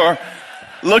looking for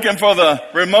the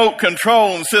remote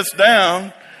control and sits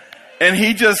down, and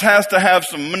he just has to have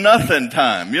some nothing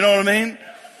time. You know what I mean?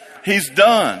 He's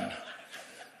done.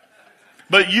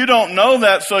 But you don't know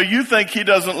that, so you think he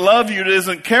doesn't love you,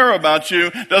 doesn't care about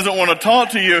you, doesn't want to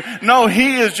talk to you. No,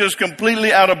 he is just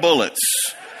completely out of bullets.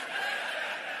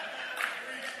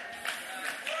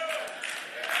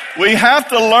 We have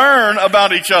to learn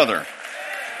about each other.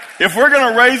 If we're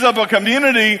going to raise up a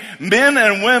community, men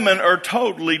and women are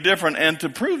totally different. And to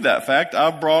prove that fact,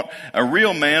 I've brought a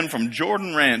real man from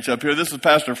Jordan Ranch up here. This is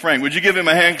Pastor Frank. Would you give him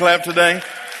a hand clap today?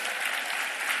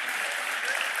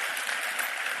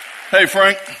 Hey,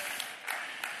 Frank.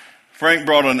 Frank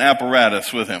brought an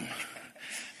apparatus with him.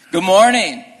 Good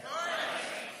morning.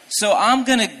 So I'm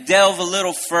going to delve a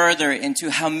little further into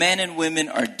how men and women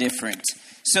are different.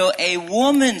 So a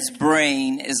woman's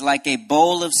brain is like a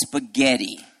bowl of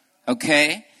spaghetti,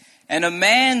 okay? And a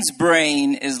man's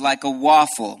brain is like a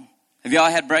waffle. Have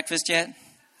y'all had breakfast yet?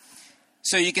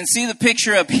 So you can see the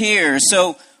picture up here.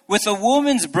 So with a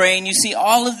woman's brain, you see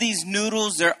all of these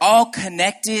noodles. They're all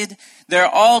connected. They're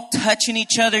all touching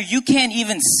each other. You can't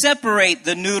even separate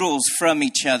the noodles from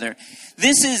each other.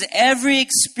 This is every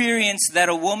experience that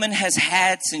a woman has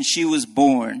had since she was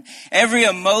born. Every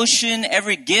emotion,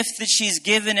 every gift that she's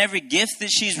given, every gift that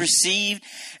she's received,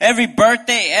 every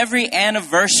birthday, every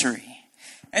anniversary.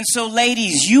 And so,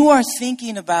 ladies, you are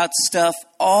thinking about stuff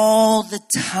all the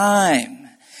time.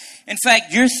 In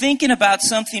fact, you're thinking about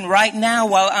something right now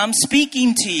while I'm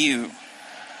speaking to you.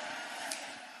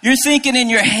 You're thinking in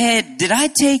your head, did I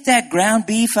take that ground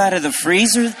beef out of the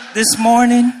freezer this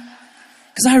morning?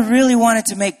 Because I really wanted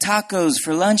to make tacos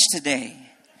for lunch today.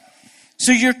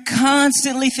 So you're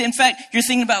constantly, in fact, you're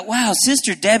thinking about, wow,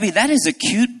 Sister Debbie, that is a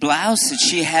cute blouse that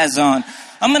she has on.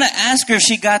 I'm going to ask her if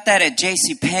she got that at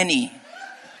JCPenney.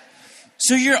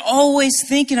 So you're always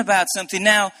thinking about something.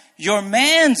 Now, your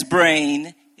man's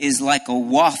brain is like a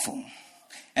waffle.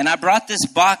 And I brought this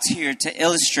box here to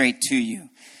illustrate to you.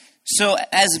 So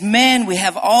as men, we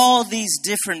have all these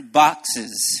different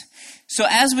boxes. So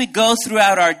as we go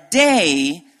throughout our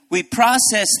day, we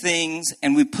process things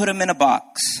and we put them in a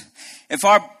box. If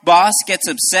our boss gets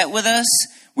upset with us,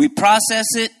 we process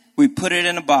it, we put it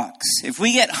in a box. If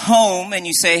we get home and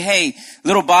you say, hey,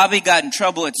 little Bobby got in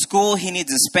trouble at school, he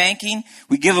needs a spanking,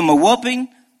 we give him a whooping,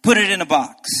 put it in a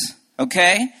box.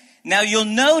 Okay? Now you'll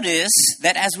notice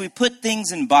that as we put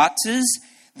things in boxes,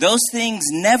 those things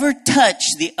never touch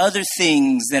the other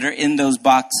things that are in those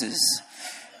boxes.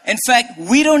 In fact,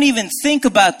 we don't even think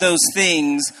about those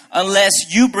things unless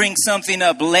you bring something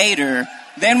up later.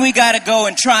 Then we got to go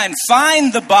and try and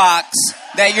find the box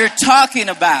that you're talking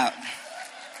about.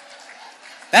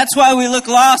 That's why we look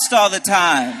lost all the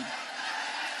time.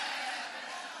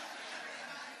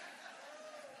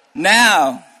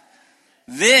 Now,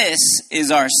 this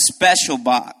is our special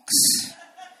box.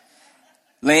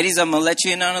 Ladies, I'm going to let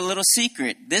you in on a little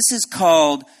secret. This is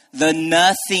called the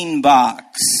nothing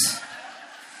box.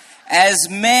 As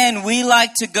men, we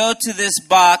like to go to this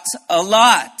box a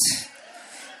lot.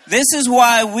 This is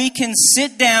why we can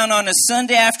sit down on a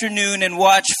Sunday afternoon and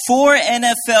watch 4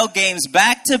 NFL games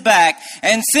back to back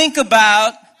and think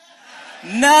about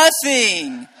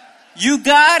nothing. You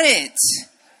got it.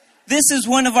 This is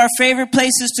one of our favorite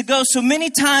places to go. So many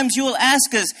times you will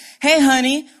ask us, hey,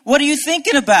 honey, what are you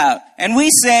thinking about? And we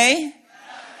say, nothing.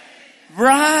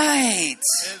 Right.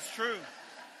 It's true.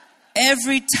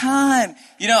 Every time.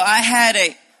 You know, I had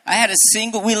a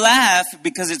single, we laugh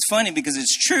because it's funny, because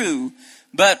it's true,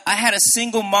 but I had a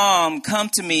single mom come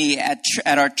to me at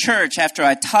our church after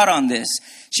I taught on this.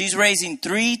 She's raising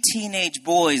 3 teenage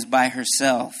boys by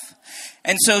herself.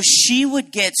 And so she would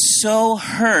get so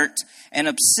hurt and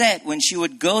upset when she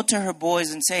would go to her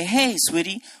boys and say, hey,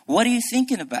 sweetie, what are you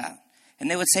thinking about?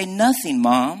 And they would say, nothing,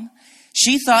 Mom.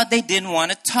 She thought they didn't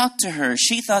want to talk to her.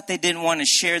 She thought they didn't want to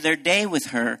share their day with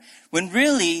her. When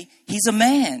really, he's a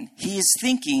man. He is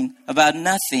thinking about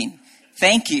nothing.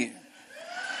 Thank you.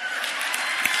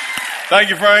 Thank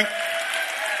you, Frank.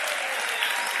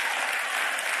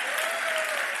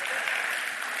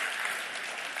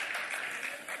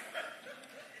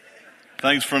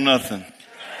 Thanks for nothing.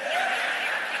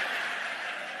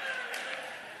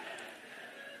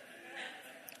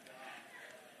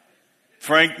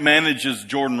 Frank manages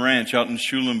Jordan Ranch out in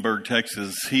Schulenburg,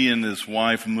 Texas. He and his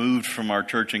wife moved from our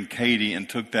church in Katy and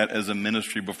took that as a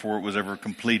ministry before it was ever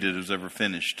completed, it was ever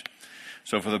finished.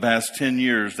 So for the past 10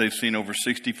 years, they've seen over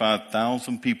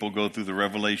 65,000 people go through the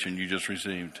revelation you just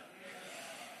received.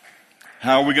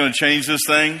 How are we going to change this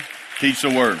thing? Teach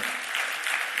the Word.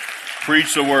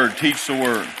 Preach the Word. Teach the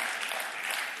Word.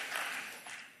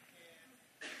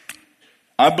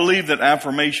 I believe that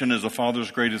affirmation is a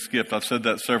father's greatest gift. I've said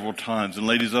that several times. And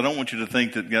ladies, I don't want you to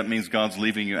think that means God's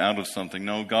leaving you out of something.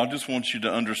 No, God just wants you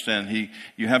to understand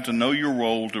you have to know your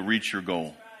role to reach your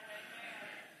goal.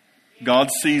 God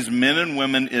sees men and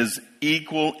women as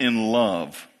equal in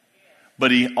love, but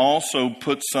He also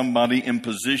puts somebody in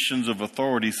positions of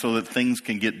authority so that things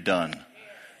can get done.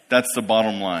 That's the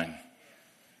bottom line.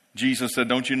 Jesus said,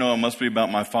 don't you know it must be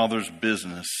about my Father's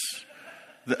business?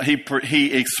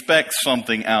 He expects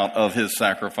something out of His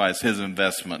sacrifice, His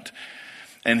investment.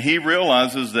 And He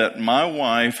realizes that my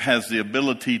wife has the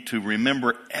ability to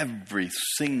remember every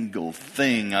single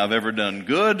thing I've ever done,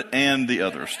 good and the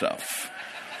other stuff.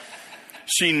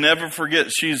 She never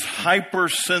forgets. She's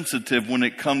hypersensitive when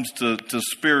it comes to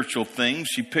spiritual things.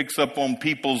 She picks up on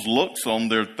people's looks, on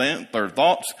their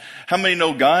thoughts. How many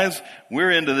know, guys,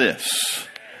 we're into this?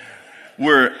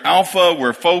 We're alpha,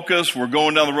 we're focused, we're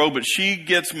going down the road, but she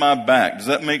gets my back. Does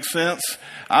that make sense?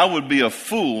 I would be a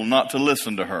fool not to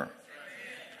listen to her.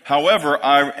 However,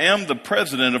 I am the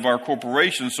president of our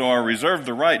corporation, so I reserve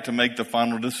the right to make the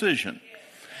final decision.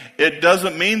 It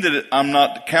doesn't mean that I'm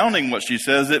not counting what she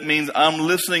says. It means I'm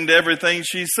listening to everything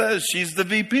she says. She's the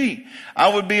VP.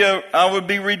 I would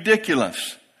be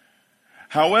ridiculous.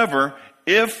 However,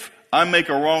 if I make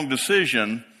a wrong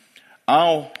decision,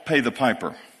 I'll pay the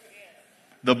piper.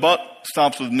 The buck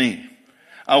stops with me.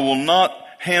 I will not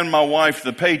hand my wife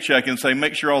the paycheck and say,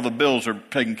 make sure all the bills are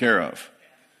taken care of.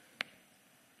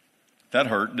 That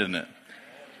hurt, didn't it?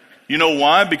 You know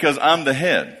why? Because I'm the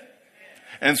head.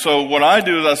 And so what I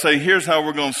do is I say, here's how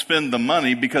we're going to spend the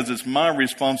money, because it's my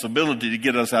responsibility to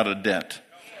get us out of debt.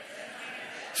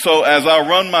 So as I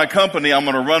run my company, I'm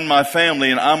going to run my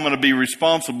family, and I'm going to be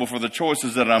responsible for the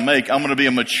choices that I make. I'm going to be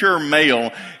a mature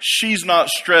male. She's not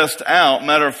stressed out.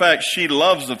 Matter of fact, she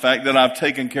loves the fact that I've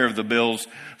taken care of the bills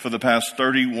for the past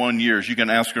 31 years. You can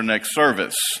ask her next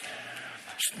service.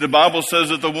 The Bible says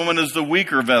that the woman is the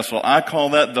weaker vessel. I call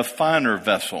that the finer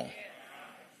vessel.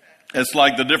 It's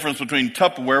like the difference between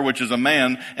Tupperware, which is a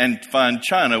man, and fine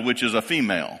china, which is a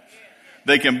female.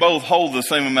 They can both hold the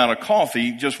same amount of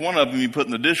coffee. Just one of them you put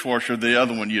in the dishwasher, the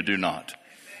other one you do not.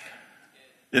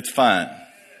 It's fine.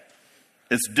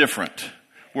 It's different.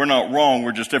 We're not wrong,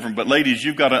 we're just different. But ladies,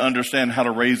 you've got to understand how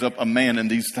to raise up a man in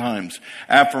these times.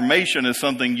 Affirmation is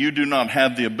something you do not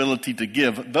have the ability to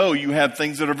give, though you have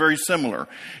things that are very similar.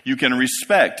 You can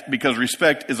respect, because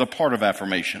respect is a part of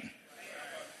affirmation.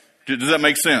 Does that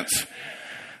make sense?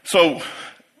 So,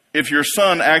 if your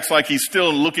son acts like he's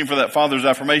still looking for that father's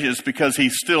affirmation, it's because he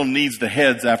still needs the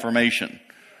head's affirmation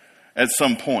at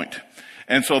some point.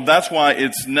 And so that's why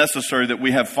it's necessary that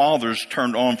we have fathers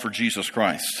turned on for Jesus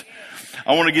Christ.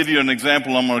 I want to give you an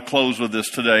example. I'm going to close with this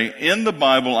today. In the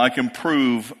Bible, I can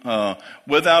prove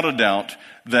without a doubt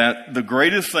that the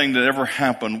greatest thing that ever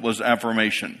happened was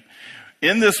affirmation.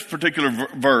 In this particular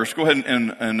verse, go ahead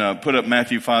and put up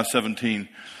Matthew 5:17.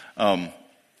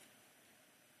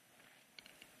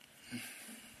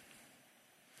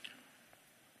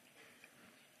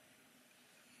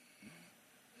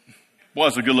 Boy,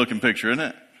 it's a good-looking picture, isn't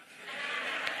it?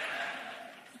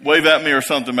 Wave at me or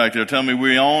something back there. Tell me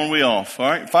we on, we off. All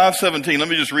right, 5:17. Let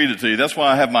me just read it to you. That's why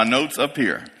I have my notes up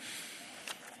here.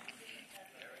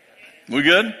 We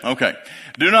good? Okay.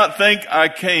 Do not think I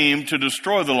came to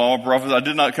destroy the law of prophets. I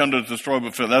did not come to destroy,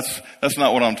 but that's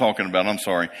not what I'm talking about. I'm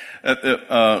sorry.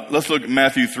 Let's look at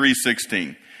Matthew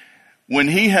 3:16. When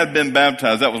he had been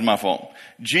baptized, that was my fault.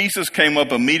 Jesus came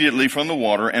up immediately from the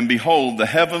water, and behold, the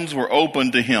heavens were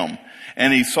opened to him.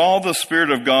 And he saw the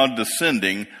Spirit of God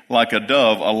descending like a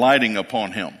dove, alighting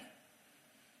upon him.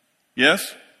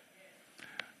 Yes?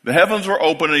 The heavens were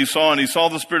open, and he saw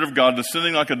the Spirit of God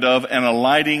descending like a dove and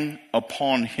alighting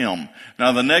upon him.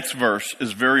 Now the next verse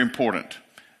is very important.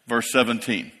 Verse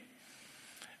 17.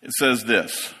 It says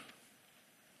this.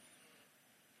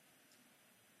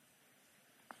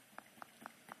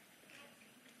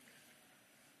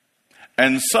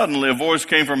 And suddenly a voice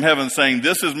came from heaven saying,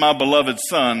 "This is my beloved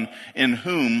Son, in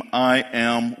whom I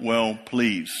am well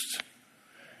pleased."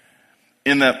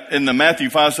 In the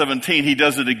Matthew 5:17, he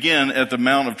does it again at the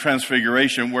Mount of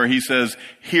Transfiguration, where he says,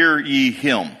 "Hear ye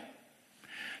him."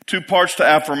 Two parts to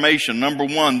affirmation. Number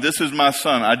one, this is my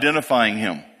Son, identifying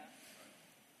him.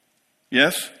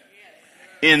 Yes?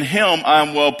 In him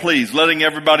I'm well pleased, letting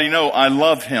everybody know I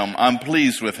love him, I'm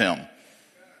pleased with him.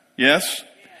 Yes?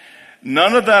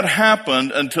 None of that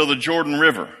happened until the Jordan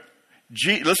River.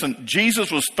 Listen,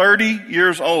 Jesus was 30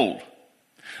 years old.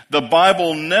 The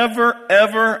Bible never,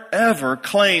 ever, ever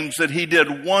claims that he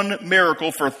did one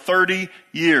miracle for 30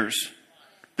 years.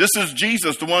 This is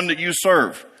Jesus, the one that you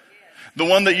serve. The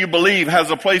one that you believe has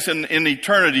a place in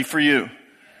eternity for you.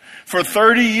 For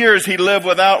 30 years he lived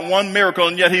without one miracle,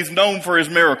 and yet he's known for his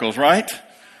miracles, right?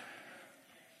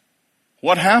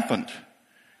 What happened?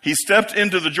 He stepped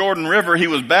into the Jordan River. He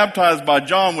was baptized by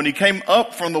John. When he came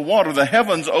up from the water, the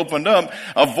heavens opened up.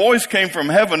 A voice came from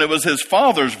heaven. It was his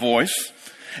Father's voice.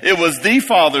 It was the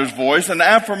Father's voice. And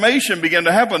affirmation began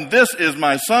to happen. This is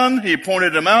my Son. He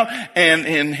pointed him out. And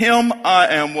in him I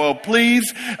am well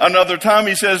pleased. Another time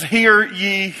he says, "Hear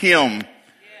ye him."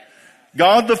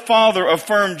 God the Father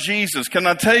affirmed Jesus. Can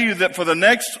I tell you that for the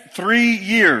next 3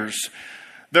 years,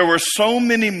 there were so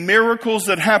many miracles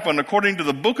that happened. According to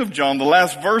the book of John, the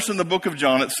last verse in the book of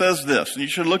John, it says this, and you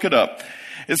should look it up.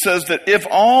 It says that if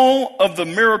all of the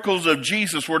miracles of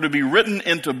Jesus were to be written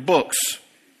into books,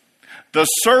 the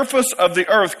surface of the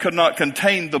earth could not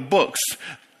contain the books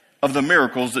of the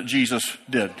miracles that Jesus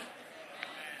did.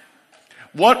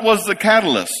 What was the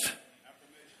catalyst?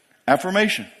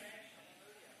 Affirmation.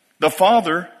 The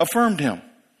Father affirmed him.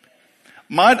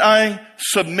 Might I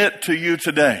submit to you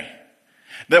today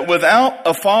that without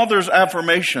a father's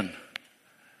affirmation,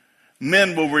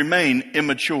 men will remain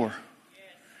immature.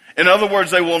 In other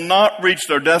words, they will not reach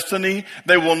their destiny.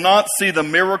 They will not see the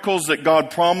miracles that God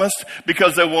promised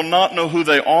because they will not know who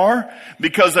they are,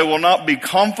 because they will not be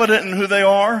confident in who they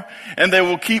are, and they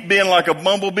will keep being like a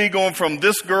bumblebee going from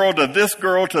this girl to this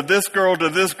girl to this girl to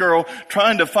this girl,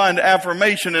 trying to find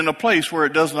affirmation in a place where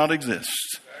it does not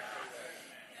exist.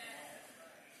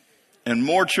 And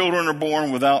more children are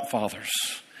born without fathers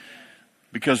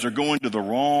because they're going to the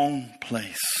wrong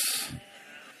place.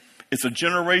 It's a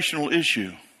generational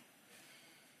issue.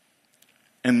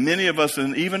 And many of us,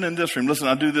 and even in this room, listen,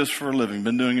 I do this for a living,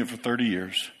 been doing it for 30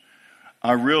 years.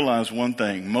 I realize one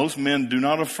thing. Most men do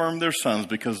not affirm their sons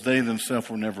because they themselves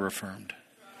were never affirmed.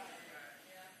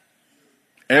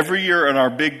 Every year at our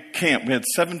big camp, we had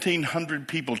 1,700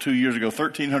 people 2 years ago,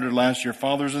 1,300 last year,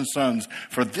 fathers and sons,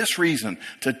 for this reason,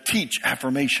 to teach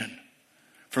affirmation.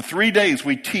 For 3 days,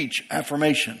 we teach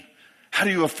affirmation. How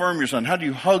do you affirm your son? How do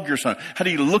you hug your son? How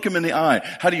do you look him in the eye?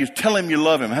 How do you tell him you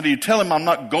love him? How do you tell him I'm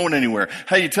not going anywhere?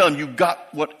 How do you tell him you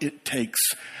got what it takes?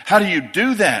 How do you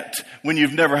do that when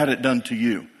you've never had it done to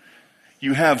you?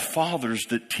 You have fathers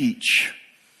that teach,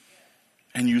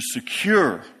 and you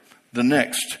secure the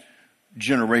next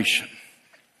generation.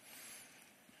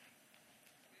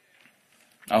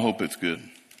 I hope it's good.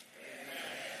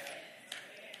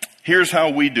 Here's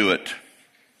how we do it.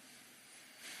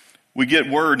 We get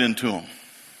word into them.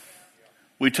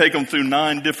 We take them through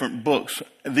 9 different books.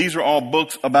 These are all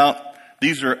books about,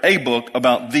 these are a book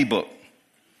about the book.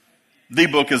 The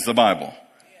book is the Bible.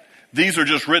 These are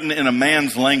just written in a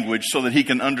man's language so that he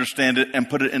can understand it and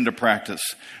put it into practice.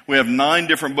 We have 9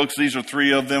 different books. These are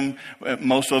 3 of them.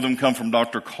 Most of them come from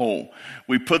Dr. Cole.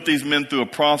 We put these men through a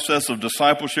process of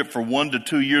discipleship for 1 to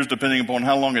 2 years, depending upon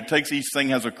how long it takes. Each thing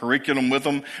has a curriculum with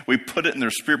them. We put it in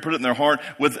their spirit, put it in their heart,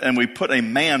 and we put a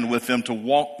man with them to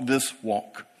walk this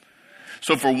walk.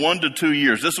 So for 1 to 2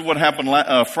 years, this is what happened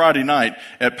Friday night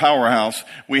at Powerhouse.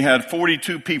 We had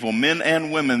 42 people, men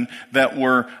and women, that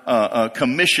were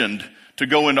commissioned to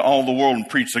go into all the world and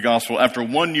preach the gospel after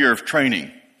 1 year of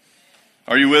training.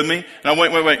 Are you with me? Now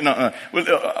wait. No.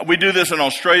 We do this in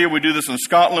Australia. We do this in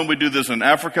Scotland. We do this in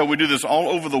Africa. We do this all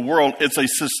over the world. It's a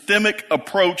systemic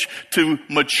approach to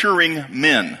maturing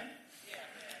men.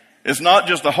 It's not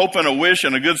just a hope and a wish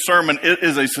and a good sermon. It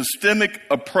is a systemic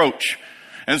approach.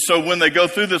 And so when they go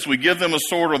through this, we give them a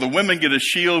sword, or the women get a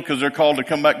shield because they're called to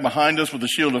come back behind us with the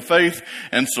shield of faith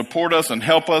and support us and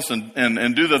help us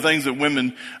and do the things that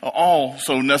women are all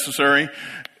so necessary.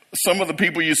 Some of the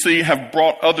people you see have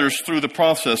brought others through the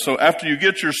process. So after you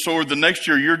get your sword, the next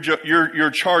year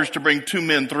you're charged to bring 2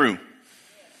 men through.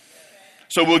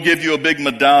 So we'll give you a big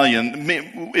medallion.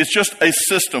 It's just a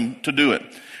system to do it.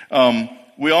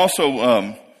 We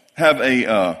also have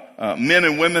men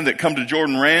and women that come to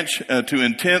Jordan Ranch to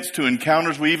intents, to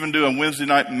encounters. We even do a Wednesday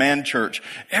night man church.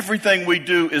 Everything we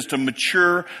do is to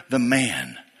mature the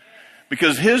man,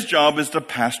 because his job is to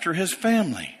pastor his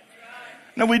family.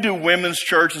 Now we do women's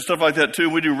church and stuff like that too.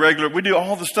 We do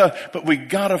all the stuff, but we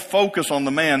gotta focus on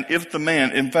the man if the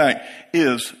man, in fact,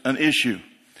 is an issue.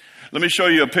 Let me show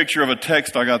you a picture of a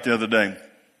text I got the other day.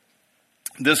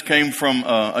 This came from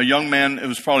a young man. It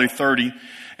was probably 30.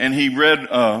 And he read,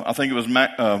 I think it was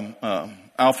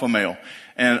Alpha Male.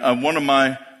 And one of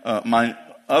my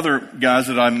other guys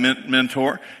that I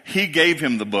mentor, he gave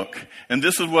him the book. And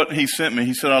this is what he sent me.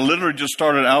 He said, I literally just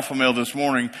started Alpha Male this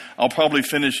morning. I'll probably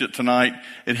finish it tonight.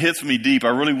 It hits me deep. I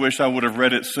really wish I would have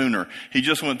read it sooner. He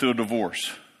just went through a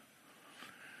divorce.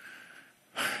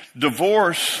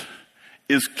 Divorce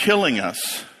is killing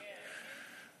us.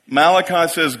 Malachi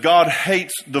says God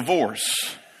hates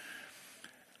divorce.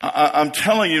 I'm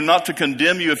telling you not to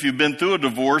condemn you if you've been through a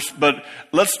divorce, but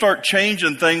let's start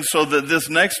changing things so that this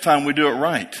next time we do it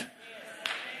right.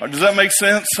 Does that make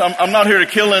sense? I'm not here to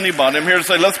kill anybody. I'm here to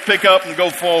say let's pick up and go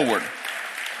forward.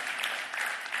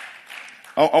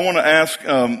 I want to ask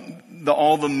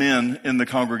all the men in the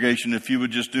congregation if you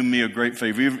would just do me a great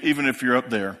favor, even if you're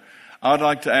up there. I'd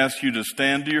like to ask you to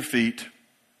stand to your feet.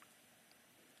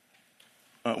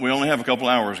 We only have a couple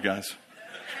hours, guys.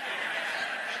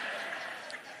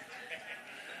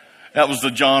 That was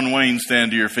the John Wayne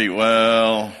stand to your feet.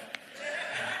 Well,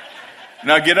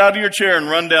 now get out of your chair and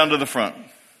run down to the front.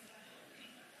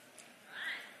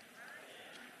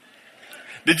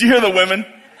 Did you hear the women?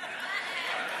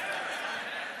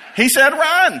 He said,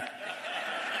 run.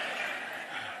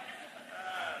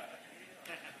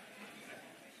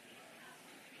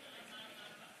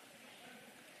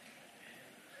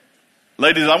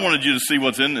 Ladies, I wanted you to see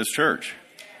what's in this church.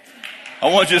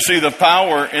 I want you to see the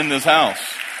power in this house.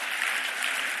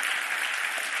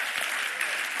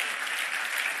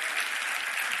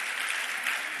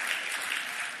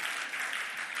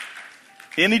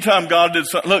 Anytime God did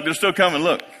something, look, they're still coming,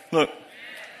 look.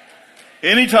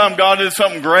 Anytime God did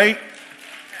something great,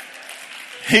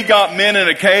 He got men in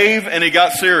a cave and He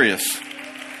got serious.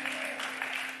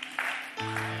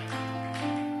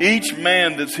 Each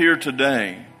man that's here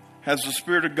today has the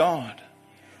Spirit of God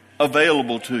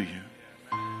available to you.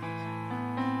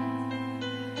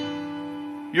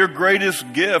 Your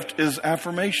greatest gift is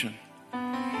affirmation.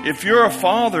 If you're a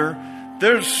father,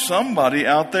 there's somebody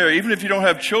out there, even if you don't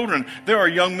have children, there are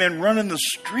young men running the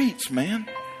streets, man.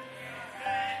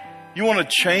 You want to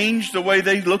change the way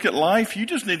they look at life? You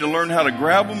just need to learn how to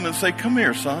grab them and say, come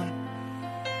here, son.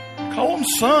 Call them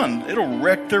son. It'll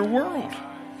wreck their world.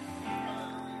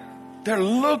 They're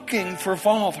looking for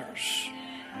fathers.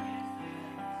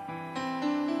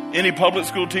 Any public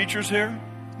school teachers here?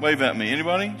 Wave at me.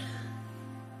 Anybody?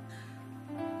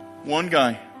 One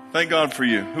guy. Thank God for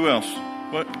you. Who else?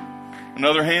 What?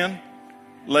 Another hand?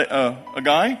 A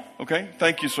guy? Okay.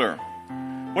 Thank you, sir.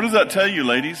 What does that tell you,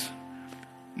 ladies?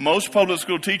 Most public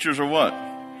school teachers are what?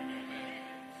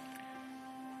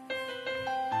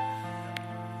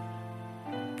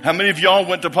 How many of y'all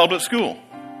went to public school?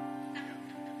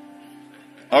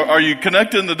 Are you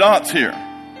connecting the dots here?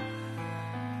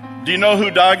 Do you know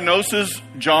who diagnoses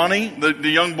Johnny, the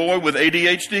young boy with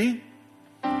ADHD?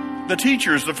 The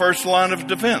teacher is the first line of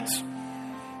defense.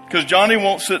 Because Johnny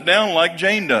won't sit down like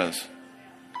Jane does.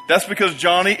 That's because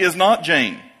Johnny is not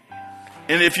Jane.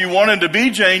 And if you want him to be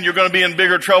Jane, you're going to be in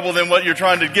bigger trouble than what you're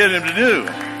trying to get him to do.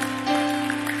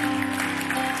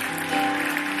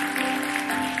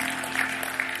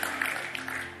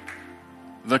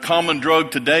 The common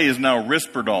drug today is now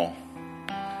Risperdal.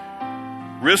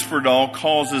 Risperdal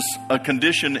causes a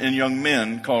condition in young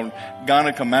men called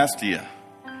gynecomastia.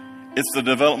 It's the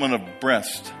development of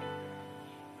breast.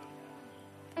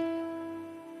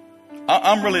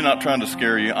 I'm really not trying to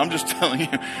scare you. I'm just telling you,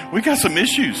 we got some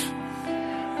issues.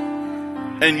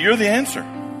 And you're the answer.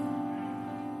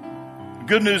 The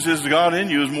good news is God in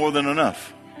you is more than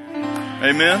enough.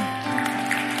 Amen.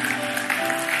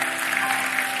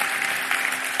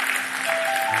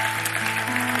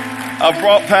 I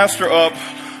brought Pastor up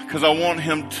because I want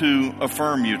him to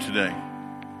affirm you today.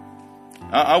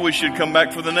 I wish you'd come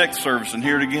back for the next service and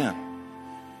hear it again.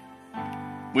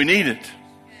 We need it.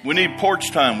 We need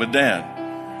porch time with Dad.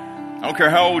 I don't care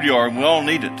how old you are. We all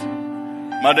need it.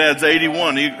 My dad's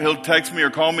 81. He'll text me or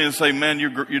call me and say, man,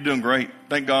 you're doing great.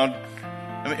 Thank God.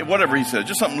 I mean, whatever he says,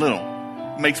 just something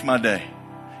little makes my day.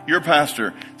 Your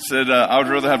pastor said, I would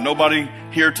rather have nobody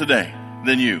here today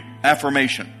than you.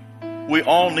 Affirmation. We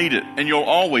all need it, and you'll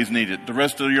always need it the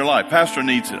rest of your life. Pastor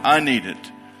needs it. I need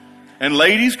it. And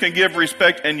ladies can give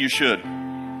respect, and you should.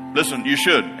 Listen, you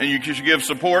should. And you should give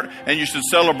support, and you should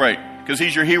celebrate, because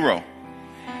he's your hero.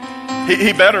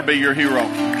 He better be your hero.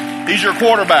 He's your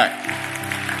quarterback.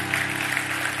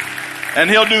 And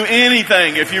he'll do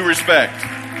anything if you respect.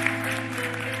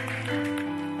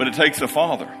 But it takes a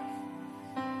father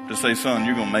to say, son,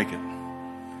 you're going to make it.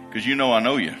 Because you know I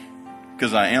know you.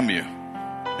 Because I am you.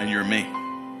 And you're me.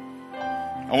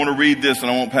 I want to read this,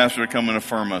 and I want Pastor to come and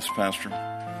affirm us, Pastor.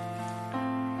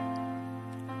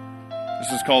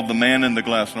 This is called The Man in the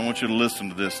Glass, and I want you to listen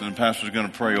to this, and the Pastor's going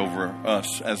to pray over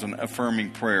us as an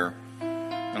affirming prayer.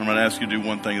 And I'm going to ask you to do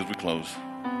one thing as we close.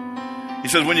 He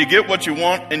says, when you get what you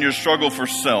want in your struggle for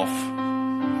self,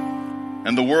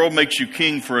 and the world makes you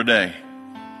king for a day,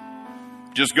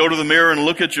 just go to the mirror and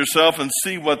look at yourself and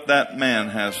see what that man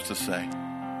has to say.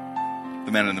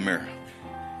 The man in the mirror.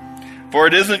 For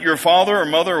it isn't your father or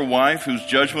mother or wife whose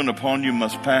judgment upon you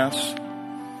must pass.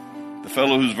 The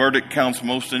fellow whose verdict counts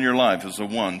most in your life is the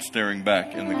one staring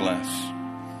back in the glass.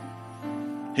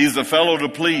 He's the fellow to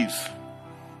please.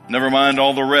 Never mind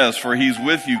all the rest, for he's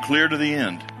with you clear to the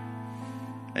end.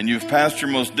 And you've passed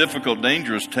your most difficult,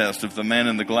 dangerous test if the man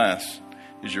in the glass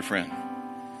is your friend.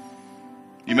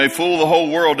 You may fool the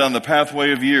whole world down the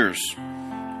pathway of years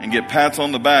and get pats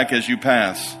on the back as you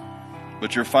pass.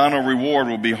 But your final reward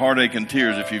will be heartache and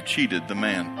tears if you've cheated the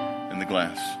man in the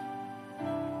glass.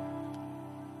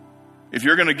 If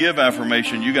you're going to give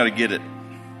affirmation, you got to get it.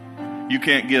 You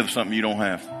can't give something you don't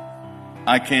have.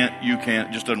 I can't, you can't.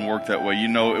 It just doesn't work that way. You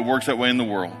know, it works that way in the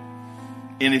world.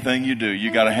 Anything you do,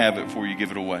 you got to have it before you give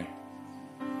it away.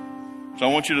 So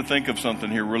I want you to think of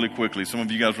something here really quickly. Some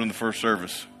of you guys were in the first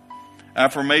service.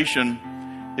 Affirmation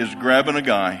is grabbing a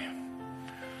guy,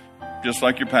 just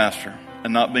like your pastor,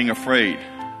 and not being afraid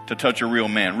to touch a real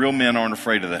man. Real men aren't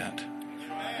afraid of that.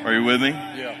 Are you with me?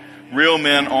 Yeah. Real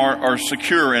men are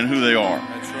secure in who they are.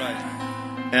 That's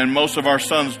right. And most of our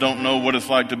sons don't know what it's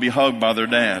like to be hugged by their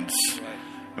dads. Right.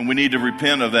 And we need to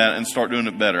repent of that and start doing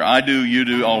it better. I do, you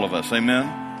do, all of us.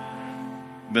 Amen?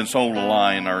 Been sold a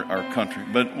lie in our country.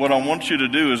 But what I want you to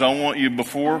do is I want you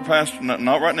before Pastor,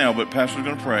 not right now, but Pastor's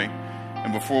going to pray.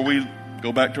 And before we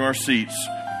go back to our seats,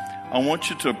 I want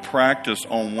you to practice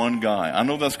on one guy. I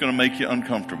know that's going to make you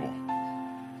uncomfortable.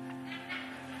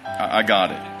 I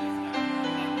got it.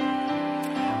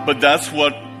 But that's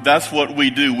what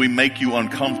we do. We make you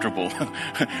uncomfortable.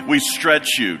 We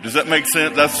stretch you. Does that make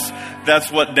sense?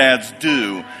 That's what dads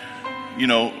do. You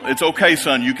know, it's okay,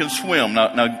 son. You can swim.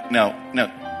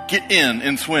 Now, get in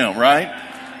and swim, right?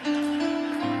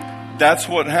 That's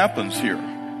what happens here.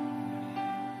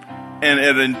 And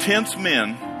at Intense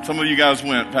Men, some of you guys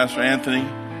went, Pastor Anthony,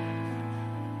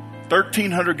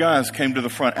 1,300 guys came to the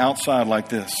front outside like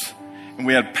this. And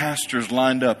we had pastors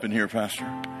lined up in here, Pastor.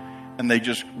 And they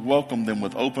just welcomed them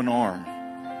with open arm.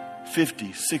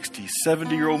 50, 60,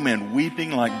 70-year-old men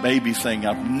weeping like babies saying,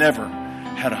 I've never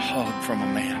had a hug from a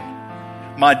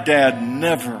man. My dad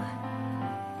never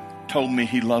told me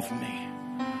he loved me.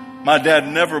 My dad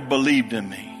never believed in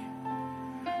me.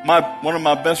 One of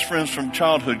my best friends from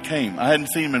childhood came. I hadn't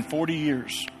seen him in 40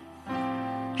 years.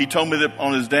 He told me that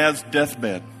on his dad's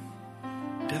deathbed,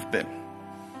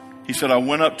 he said, I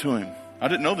went up to him. I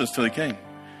didn't know this till he came.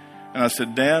 And I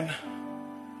said, Dad,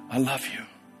 I love you.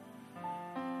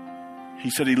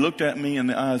 He said, he looked at me in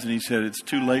the eyes and he said, it's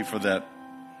too late for that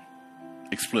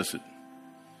explicit.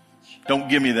 Don't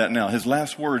give me that now. His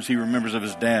last words he remembers of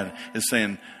his dad is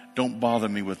saying, don't bother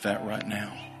me with that right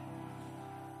now.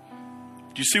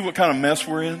 Do you see what kind of mess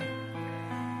we're in?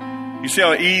 You see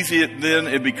how easy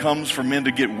it becomes for men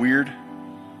to get weird?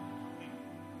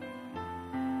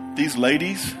 These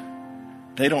ladies,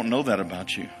 they don't know that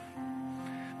about you.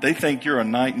 They think you're a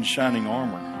knight in shining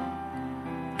armor.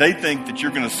 They think that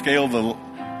you're going to scale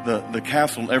the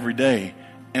castle every day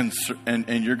and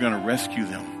you're going to rescue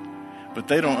them. But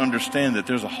they don't understand that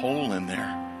there's a hole in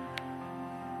there.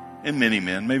 In many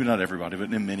men, maybe not everybody,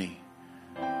 but in many.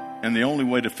 And the only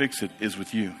way to fix it is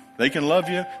with you. They can love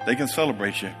you. They can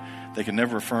celebrate you. They can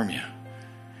never affirm you.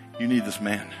 You need this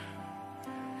man.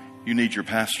 You need your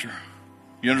pastor.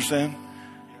 You understand?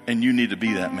 And you need to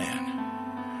be that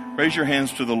man. Raise your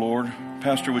hands to the Lord.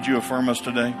 Pastor, would you affirm us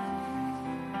today?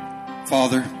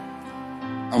 Father,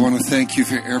 I want to thank you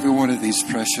for every one of these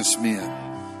precious men.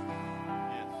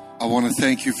 I want to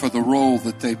thank you for the role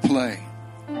that they play.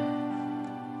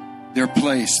 Their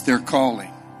place, their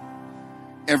calling.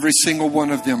 Every single one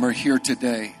of them are here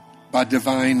today by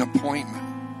divine appointment.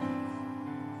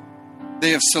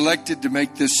 They have selected to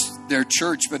make this their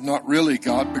church, but not really,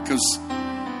 God, because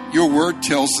your word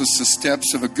tells us the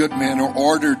steps of a good man are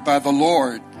ordered by the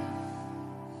Lord.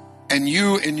 And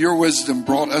you, in your wisdom,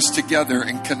 brought us together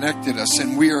and connected us,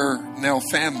 and we are now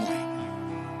family.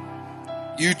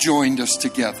 You joined us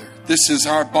together. This is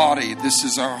our body. This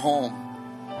is our home.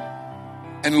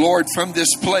 And Lord, from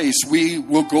this place, we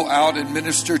will go out and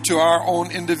minister to our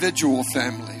own individual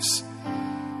families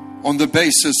on the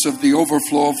basis of the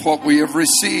overflow of what we have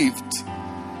received.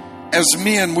 As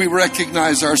men, we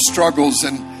recognize our struggles,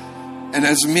 and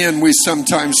as men, we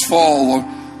sometimes fall.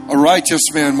 A righteous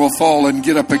man will fall and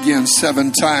get up again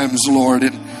 7 times, Lord.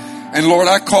 And Lord,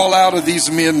 I call out of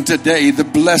these men today the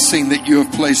blessing that you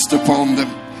have placed upon them,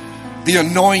 the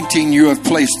anointing you have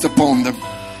placed upon them.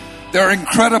 There are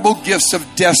incredible gifts of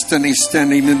destiny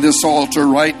standing in this altar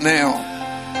right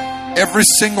now. Every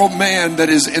single man that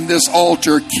is in this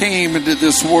altar came into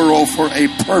this world for a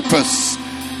purpose.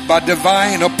 By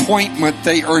divine appointment,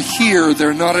 they are here.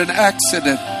 They're not an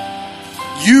accident.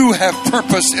 You have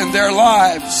purpose in their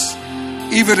lives,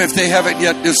 even if they haven't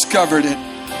yet discovered it.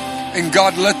 And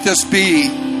God, let this be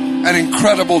an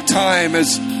incredible time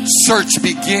as search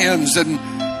begins and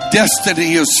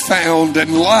destiny is found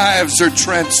and lives are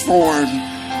transformed.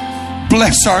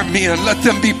 Bless our men. Let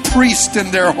them be priests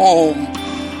in their home.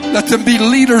 Let them be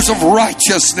leaders of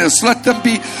righteousness. Let them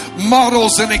be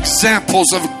models and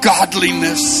examples of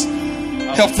godliness.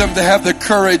 Help them to have the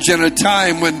courage in a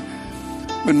time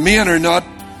when men are not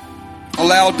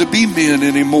allowed to be men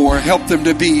anymore. Help them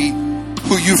to be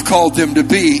who you've called them to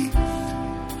be.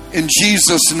 In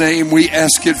Jesus' name, we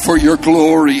ask it for your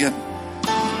glory.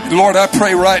 And Lord, I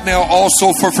pray right now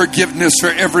also for forgiveness for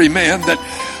every man that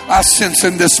I sense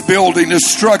in this building is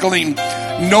struggling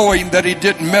knowing that he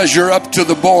didn't measure up to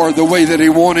the bar the way that he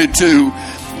wanted to.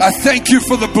 I thank you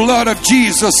for the blood of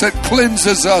Jesus that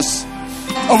cleanses us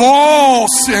of all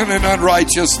sin and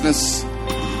unrighteousness.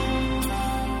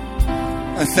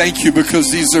 I thank you because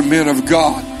these are men of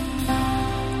God.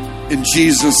 In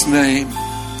Jesus' name,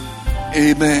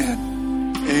 amen.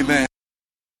 Amen.